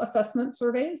initial assessment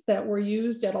surveys that were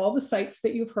used at all the sites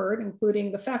that you've heard,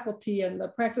 including the faculty and the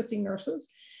practicing nurses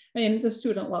and the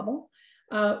student level.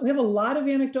 We have a lot of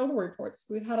anecdotal reports.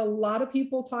 We've had a lot of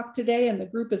people talk today, and the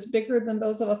group is bigger than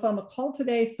those of us on the call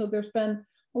today. So there's been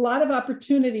a lot of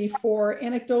opportunity for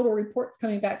anecdotal reports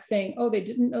coming back saying, oh, they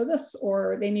didn't know this,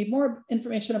 or they need more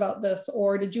information about this,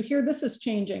 or did you hear this is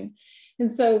changing?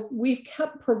 And so we've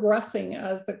kept progressing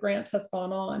as the grant has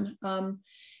gone on.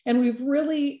 And we've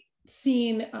really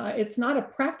seen it's not a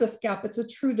practice gap, it's a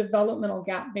true developmental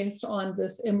gap based on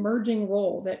this emerging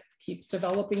role that keeps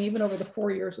developing even over the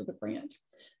 4 years of the grant.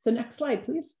 So next slide,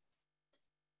 please.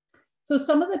 So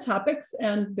some of the topics,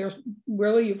 and there's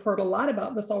really, you've heard a lot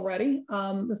about this already.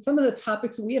 Some of the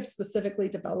topics we have specifically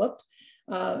developed,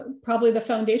 probably the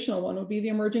foundational one would be the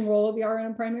emerging role of the RN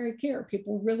in primary care.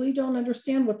 People really don't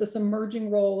understand what this emerging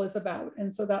role is about.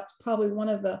 And so that's probably one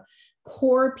of the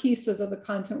core pieces of the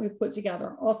content we've put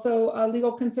together. Also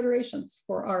legal considerations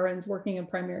for RNs working in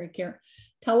primary care.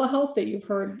 Telehealth that you've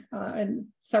heard in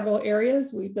several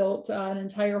areas. We built an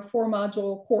entire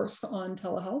 4-module course on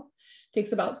telehealth.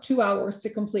 Takes about 2 hours to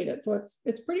complete it. So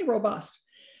it's pretty robust.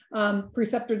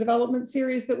 Preceptor development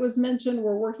series that was mentioned.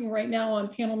 We're working right now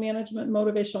on panel management and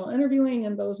motivational interviewing,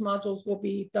 and those modules will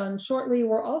be done shortly.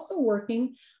 We're also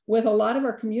working with a lot of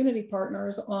our community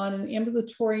partners on an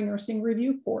ambulatory nursing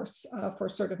review course for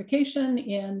certification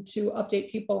and to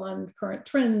update people on current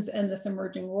trends and this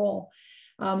emerging role.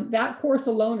 That course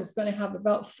alone is going to have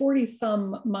about 40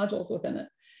 some modules within it.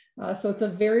 So it's a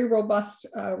very robust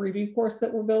review course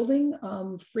that we're building,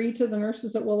 free to the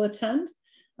nurses that will attend.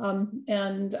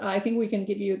 And I think we can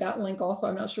give you that link also.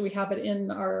 I'm not sure we have it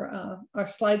in our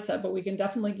slide set, but we can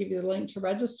definitely give you the link to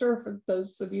register for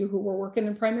those of you who were working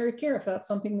in primary care, if that's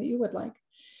something that you would like.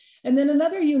 And then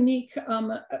another unique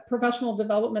professional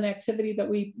development activity that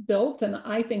we built, and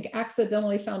I think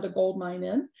accidentally found a gold mine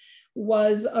in,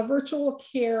 was a virtual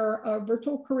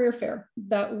career fair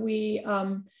that we,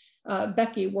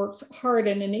 Becky worked hard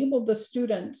and enabled the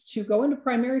students to go into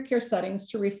primary care settings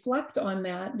to reflect on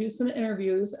that, do some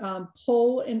interviews,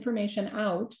 pull information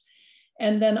out,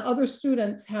 and then other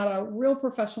students had a real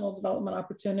professional development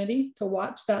opportunity to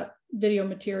watch that video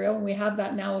material. And we have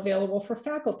that now available for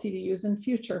faculty to use in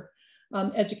future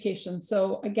education.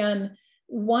 So again,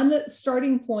 one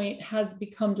starting point has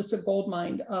become just a gold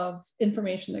mine of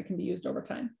information that can be used over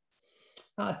time.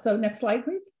 So next slide,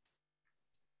 please.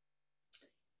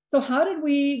 So how did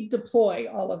we deploy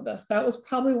all of this? That was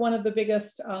probably one of the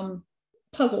biggest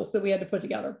puzzles that we had to put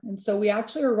together. And so we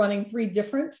actually are running 3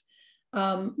 different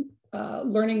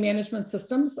learning management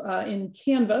systems. In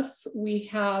Canvas, we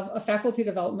have a faculty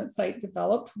development site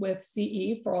developed with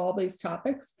CE for all these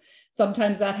topics.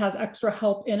 Sometimes that has extra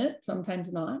help in it,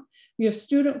 sometimes not. We have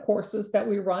student courses that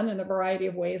we run in a variety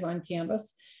of ways on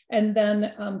Canvas. And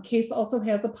then CASE also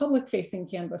has a public-facing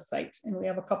Canvas site, and we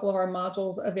have a couple of our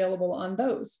modules available on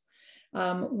those.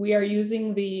 We are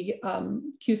using the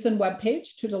CUSIN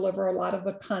webpage to deliver a lot of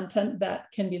the content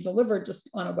that can be delivered just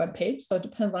on a webpage. So it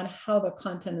depends on how the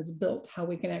content is built, how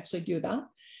we can actually do that.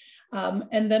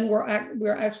 And then we're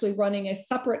actually running a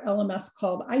separate LMS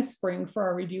called iSpring for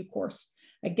our review course.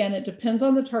 Again, it depends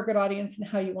on the target audience and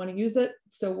how you want to use it.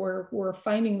 So we're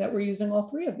finding that we're using all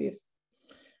 3 of these.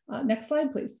 Next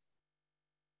slide, please.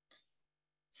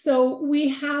 So we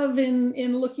have,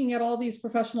 in looking at all these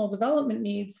professional development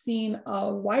needs, seen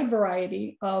a wide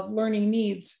variety of learning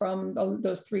needs from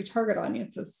those 3 target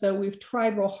audiences. So we've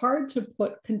tried real hard to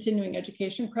put continuing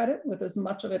education credit with as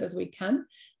much of it as we can.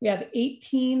 We have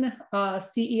 18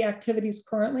 CE activities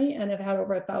currently and have had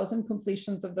over 1,000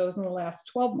 completions of those in the last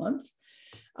 12 months.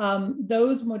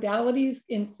 Those modalities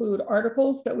include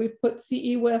articles that we've put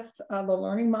CE with, the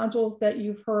learning modules that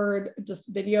you've heard,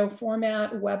 just video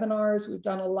format, webinars. We've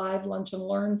done a live lunch and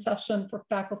learn session for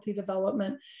faculty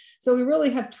development. So we really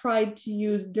have tried to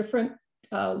use different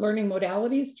learning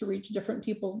modalities to reach different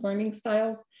people's learning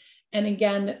styles. And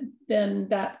again, then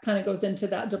that kind of goes into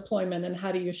that deployment and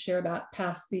how do you share that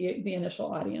past the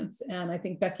initial audience. And I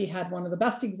think Becky had one of the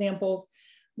best examples.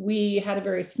 We had a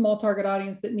very small target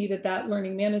audience that needed that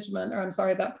learning management, or I'm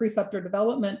sorry, that preceptor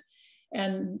development.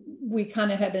 And we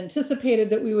kind of had anticipated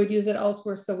that we would use it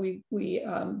elsewhere. So we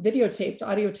videotaped,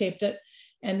 audio taped it.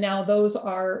 And now those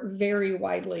are very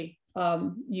widely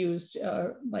used,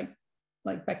 like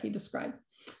like Becky described.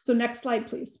 So next slide,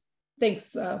 please.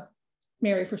 Thanks,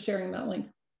 Mary, for sharing that link.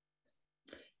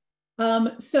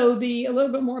 So a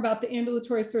little bit more about the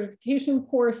ambulatory certification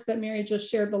course that Mary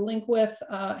just shared the link with,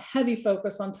 heavy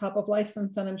focus on top of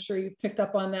license, and I'm sure you've picked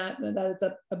up on that. That is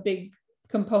a big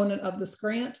component of this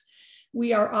grant.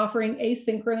 We are offering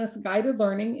asynchronous guided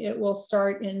learning. It will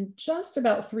start in just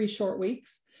about 3 short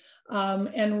weeks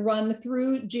and run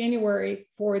through January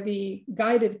for the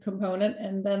guided component,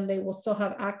 and then they will still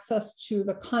have access to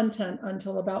the content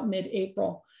until about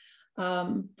mid-April.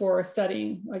 For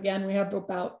studying. Again, we have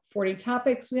about 40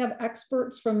 topics. We have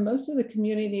experts from most of the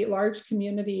community, large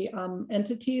community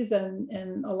entities,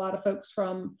 and a lot of folks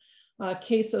from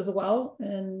CASE as well.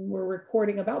 And we're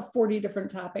recording about 40 different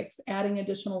topics, adding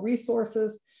additional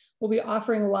resources. We'll be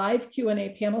offering live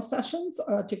Q&A panel sessions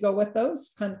to go with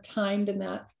those, kind of timed in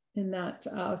that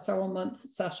several month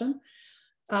session.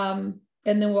 And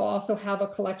then we'll also have a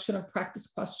collection of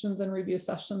practice questions and review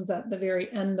sessions at the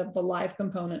very end of the live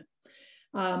component.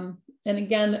 And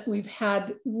again, we've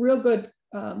had real good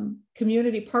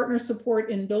community partner support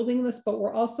in building this, but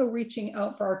we're also reaching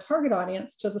out for our target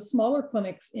audience to the smaller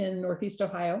clinics in Northeast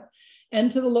Ohio and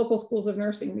to the local schools of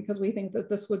nursing, because we think that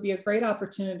this would be a great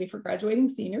opportunity for graduating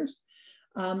seniors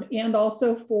and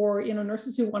also for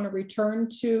nurses who want to return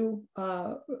to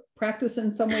practice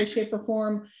in some way, shape, or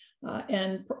form,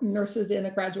 and nurses in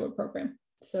a graduate program.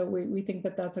 So we think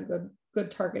that that's a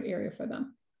good target area for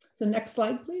them. So next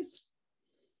slide, please.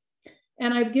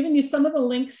 And I've given you some of the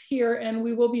links here, and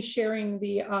we will be sharing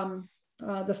the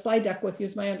slide deck with you,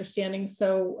 is my understanding.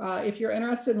 So if you're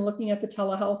interested in looking at the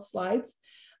telehealth slides,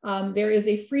 there is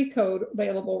a free code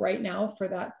available right now for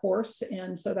that course.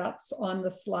 And so that's on the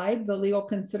slide, the legal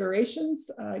considerations.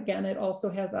 Again, it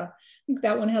also has I think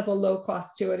that one has a low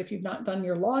cost to it. If you've not done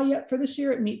your law yet for this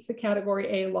year, it meets the category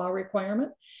A law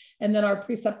requirement. And then our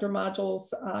preceptor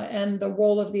modules and the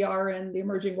role of the RN, the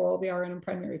emerging role of the RN in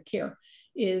primary care,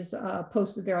 is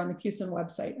posted there on the CUSIN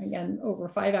website. Again, over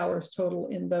 5 hours total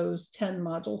in those 10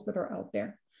 modules that are out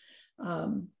there.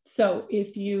 So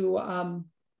if you,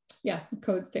 yeah, the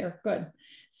code's there, good.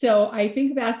 So I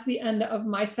think that's the end of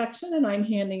my section, and I'm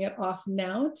handing it off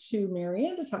now to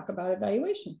Marianne to talk about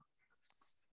evaluation.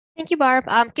 Thank you, Barb.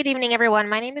 Good evening, everyone.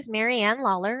 My name is Marianne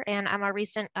Lawlor, and I'm a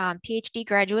recent PhD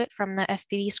graduate from the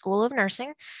FPB School of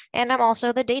Nursing, and I'm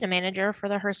also the data manager for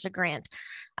the HRSA grant.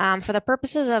 For the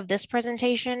purposes of this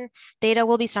presentation, data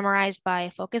will be summarized by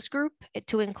a focus group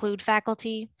to include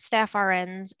faculty, staff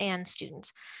RNs, and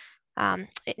students.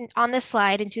 On this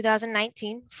slide, in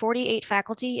 2019, 48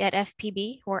 faculty at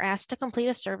FPB were asked to complete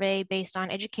a survey based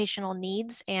on educational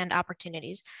needs and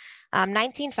opportunities.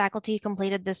 19 faculty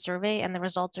completed this survey, and the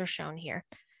results are shown here.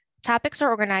 Topics are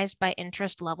organized by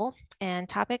interest level, and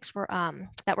topics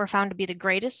that were found to be the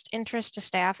greatest interest to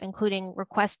staff, including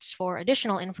requests for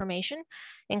additional information,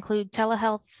 include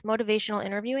telehealth, motivational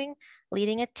interviewing,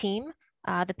 leading a team,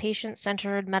 the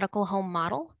patient-centered medical home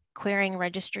model, querying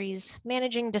registries,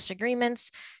 managing disagreements,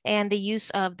 and the use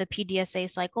of the PDSA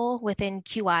cycle within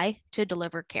QI to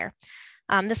deliver care.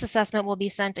 This assessment will be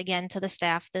sent again to the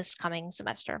staff this coming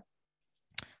semester.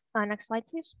 Next slide,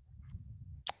 please.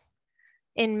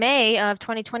 In May of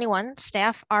 2021,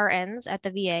 staff RNs at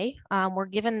the VA were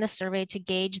given this survey to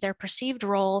gauge their perceived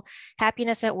role,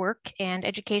 happiness at work, and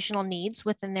educational needs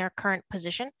within their current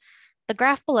position. The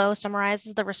graph below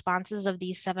summarizes the responses of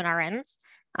these 7 RNs.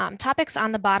 Topics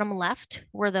on the bottom left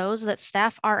were those that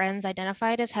staff RNs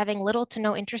identified as having little to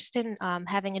no interest in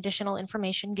having additional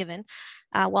information given,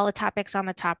 while the topics on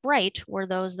the top right were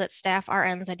those that staff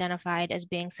RNs identified as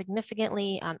being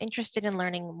significantly interested in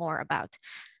learning more about.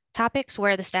 Topics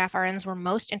where the staff RNs were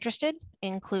most interested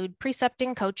include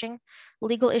precepting coaching,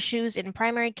 legal issues in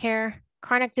primary care,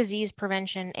 chronic disease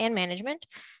prevention and management,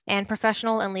 and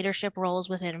professional and leadership roles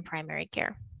within primary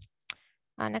care.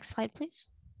 Next slide, please.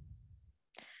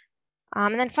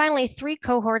 And then finally, 3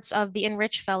 cohorts of the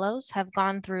ENRICH fellows have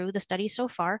gone through the study so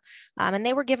far, and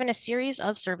they were given a series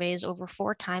of surveys over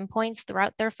 4 time points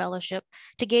throughout their fellowship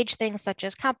to gauge things such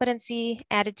as competency,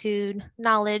 attitude,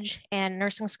 knowledge, and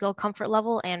nursing skill comfort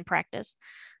level and practice.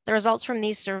 The results from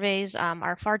these surveys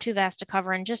are far too vast to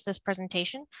cover in just this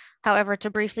presentation. However,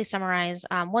 to briefly summarize,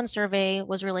 one survey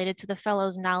was related to the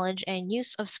fellows' knowledge and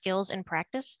use of skills in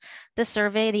practice. This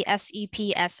survey, the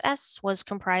SEPSS, was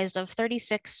comprised of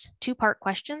 36 2-part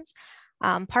questions.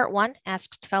 Part 1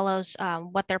 asked fellows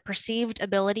what their perceived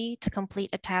ability to complete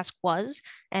a task was,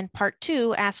 and Part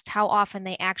 2 asked how often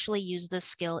they actually use this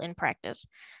skill in practice.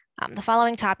 The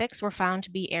following topics were found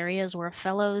to be areas where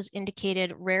fellows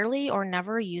indicated rarely or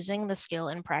never using the skill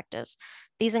in practice.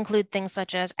 These include things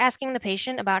such as asking the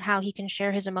patient about how he can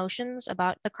share his emotions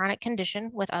about the chronic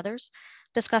condition with others,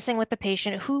 discussing with the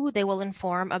patient who they will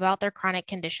inform about their chronic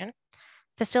condition,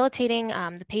 facilitating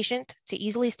the patient to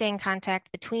easily stay in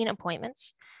contact between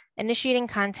appointments, initiating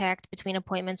contact between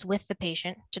appointments with the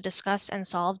patient to discuss and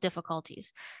solve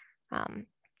difficulties.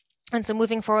 And so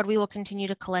moving forward, we will continue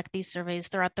to collect these surveys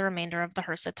throughout the remainder of the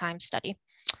HRSA time study.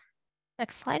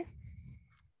 Next slide.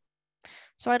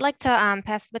 So I'd like to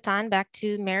pass the baton back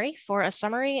to Mary for a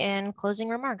summary and closing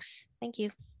remarks. Thank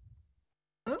you.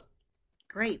 Oh,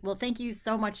 great. Well, thank you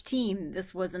so much, team.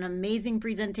 This was an amazing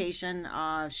presentation,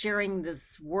 sharing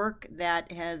this work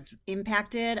that has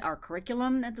impacted our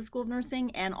curriculum at the School of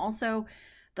Nursing and also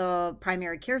the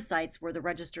primary care sites where the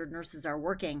registered nurses are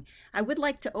working. I would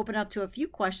like to open up to a few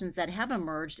questions that have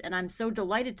emerged, and I'm so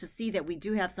delighted to see that we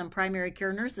do have some primary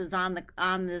care nurses on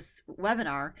this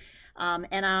webinar.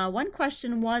 One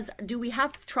question was, do we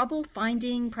have trouble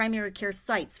finding primary care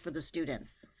sites for the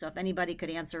students? So if anybody could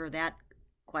answer that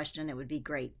question, it would be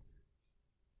great.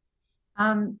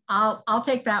 I'll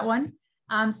take that one.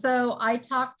 So I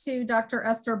talked to Dr.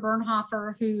 Esther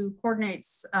Bernhofer, who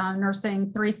coordinates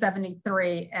Nursing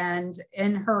 373, and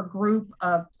in her group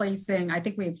of placing, I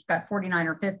think we've got 49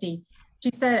 or 50,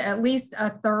 she said at least a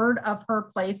third of her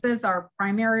places are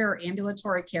primary or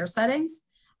ambulatory care settings.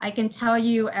 I can tell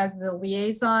you as the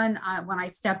liaison, when I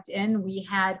stepped in, we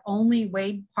had only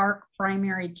Wade Park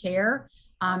primary care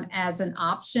as an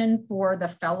option for the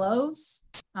fellows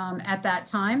at that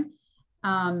time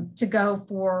to go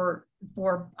for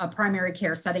a primary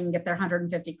care setting and get their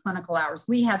 150 clinical hours.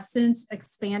 We have since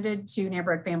expanded to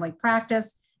neighborhood family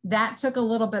practice. That took a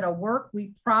little bit of work.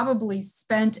 We probably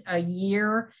spent a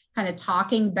year kind of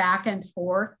talking back and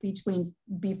forth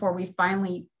before we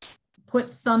finally put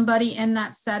somebody in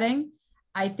that setting.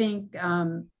 I think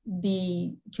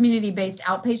the community-based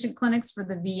outpatient clinics for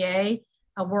the VA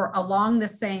were along the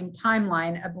same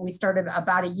timeline. We started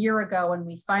about a year ago and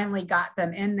we finally got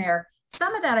them in there.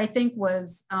 Some of that I think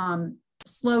was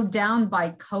slowed down by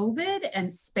COVID and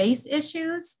space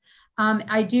issues.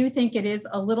 I do think it is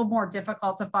a little more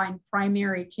difficult to find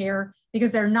primary care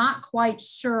because they're not quite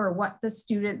sure what the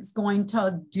student's going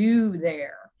to do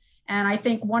there. And I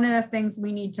think one of the things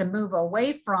we need to move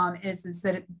away from is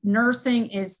that nursing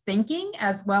is thinking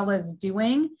as well as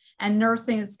doing, and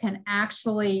nurses can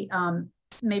actually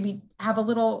maybe have a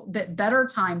little bit better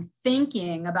time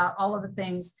thinking about all of the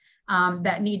things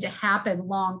that need to happen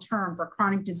long-term for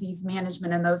chronic disease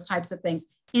management and those types of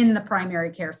things in the primary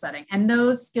care setting. And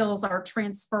those skills are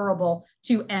transferable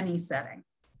to any setting.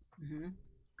 Mm-hmm.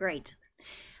 Great.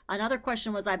 Another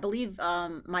question was, I believe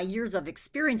my years of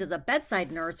experience as a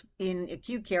bedside nurse in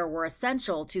acute care were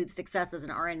essential to success as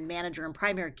an RN manager in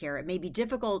primary care. It may be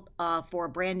difficult for a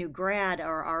brand new grad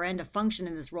or RN to function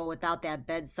in this role without that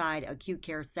bedside acute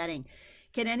care setting.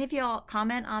 Can any of y'all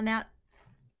comment on that?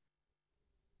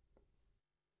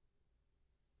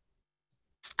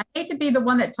 I hate to be the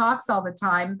one that talks all the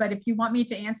time, but if you want me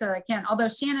to answer that, I can. Although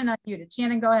Shannon unmuted.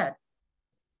 Shannon, go ahead.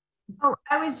 Oh,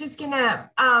 I was just gonna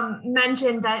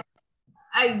mention that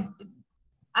I'm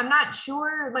not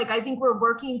sure, like, I think we're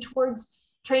working towards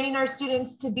training our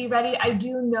students to be ready. I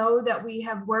do know that we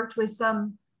have worked with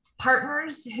some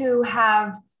partners who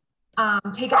have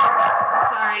taken,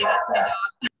 sorry, that's my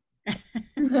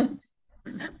dog.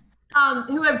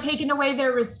 Who have taken away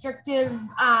their restrictive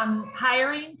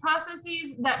hiring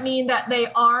processes that mean that they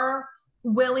are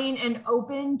willing and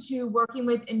open to working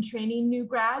with and training new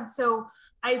grads. So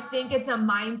I think it's a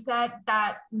mindset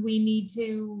that we need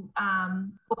to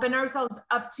open ourselves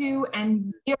up to,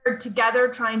 and we are together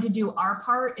trying to do our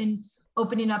part in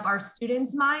opening up our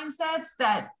students' mindsets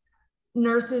that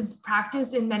nurses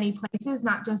practice in many places,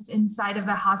 not just inside of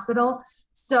a hospital.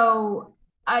 So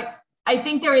I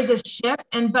think there is a shift,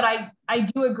 but I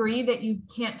do agree that you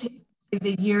can't take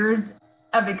the years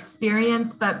of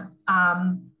experience, but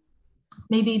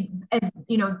maybe as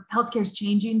you know, healthcare is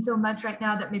changing so much right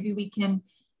now that maybe we can,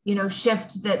 you know,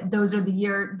 shift that those are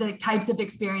the types of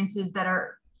experiences that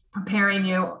are preparing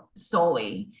you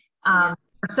solely. Are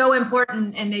so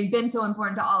important, and they've been so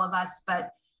important to all of us,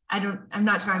 but I'm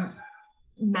not sure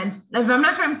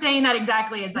I'm saying that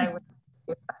exactly as I would.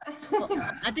 Well,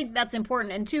 I think that's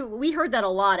important. And two, we heard that a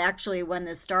lot actually when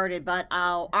this started, but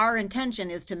our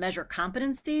intention is to measure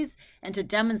competencies and to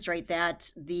demonstrate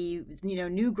that the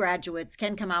new graduates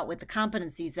can come out with the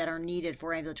competencies that are needed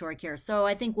for ambulatory care. So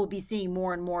I think we'll be seeing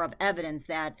more and more of evidence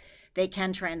that they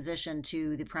can transition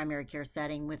to the primary care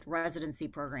setting with residency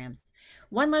programs.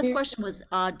 One last question was,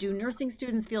 do nursing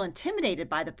students feel intimidated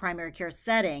by the primary care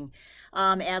setting?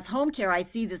 As home care, I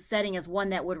see this setting as one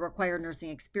that would require nursing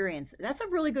experience. That's a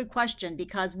really good question,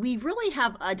 because we really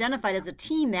have identified as a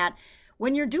team that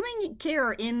when you're doing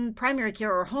care in primary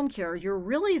care or home care, you're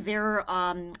really there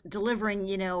delivering,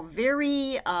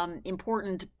 very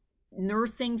important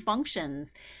nursing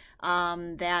functions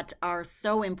that are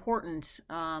so important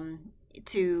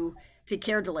to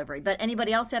care delivery. But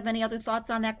anybody else have any other thoughts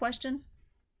on that question?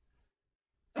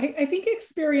 I think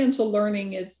experiential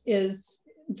learning is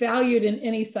valued in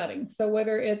any setting. So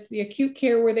whether it's the acute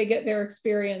care where they get their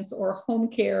experience, or home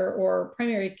care or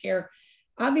primary care,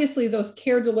 obviously those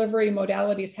care delivery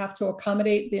modalities have to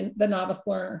accommodate the novice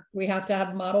learner. We have to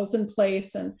have models in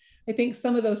place. And I think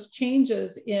some of those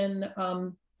changes in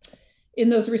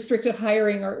those restrictive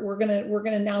hiring, we're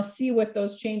gonna now see what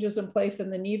those changes in place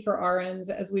and the need for RNs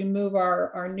as we move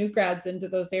our new grads into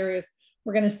those areas.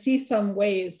 We're going to see some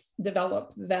ways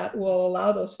develop that will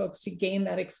allow those folks to gain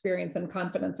that experience and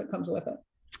confidence that comes with it.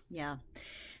 Yeah.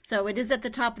 So it is at the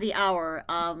top of the hour.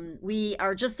 We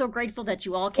are just so grateful that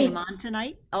you all came on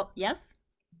tonight. Oh, yes?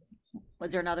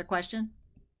 Was there another question?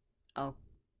 Oh,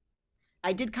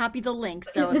 I did copy the link.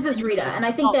 So this is Rita, and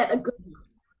I think that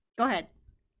go ahead.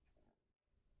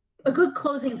 A good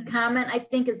closing comment, I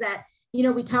think, is that,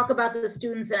 we talk about the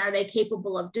students and are they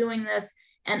capable of doing this?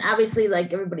 And obviously,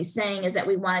 like everybody's saying, is that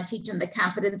we want to teach them the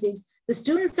competencies. The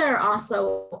students are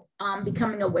also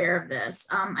becoming aware of this.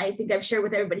 I think I've shared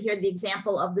with everybody here the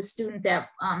example of the student that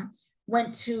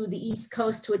went to the East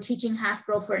Coast to a teaching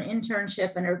hospital for an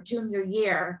internship in her junior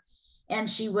year. And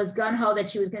she was gung-ho that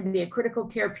she was going to be a critical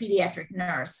care pediatric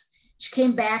nurse. She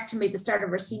came back to me at the start of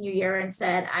her senior year and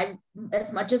said,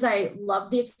 as much as I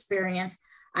love the experience,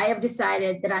 I have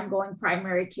decided that I'm going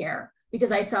primary care,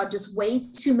 because I saw just way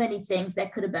too many things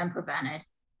that could have been prevented.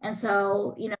 And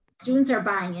so, students are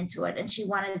buying into it, and she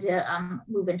wanted to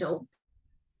move into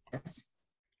this.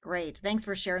 Great. Thanks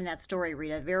for sharing that story,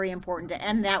 Rita. Very important to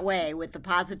end that way with the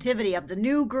positivity of the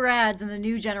new grads and the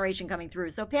new generation coming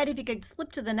through. So Patty, if you could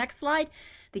slip to the next slide,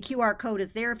 the QR code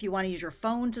is there if you want to use your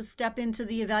phone to step into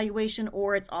the evaluation,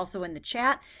 or it's also in the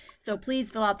chat. So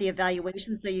please fill out the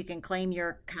evaluation so you can claim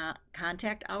your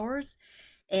contact hours.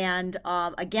 And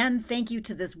again, thank you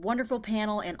to this wonderful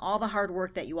panel and all the hard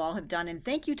work that you all have done. And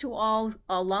thank you to all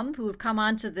alum who have come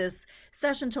on to this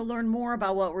session to learn more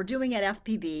about what we're doing at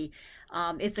FPB.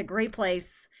 It's a great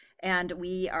place, and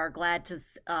we are glad to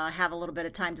have a little bit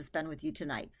of time to spend with you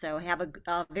tonight. So have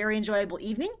a very enjoyable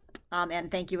evening,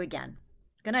 and thank you again.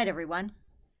 Good night, everyone.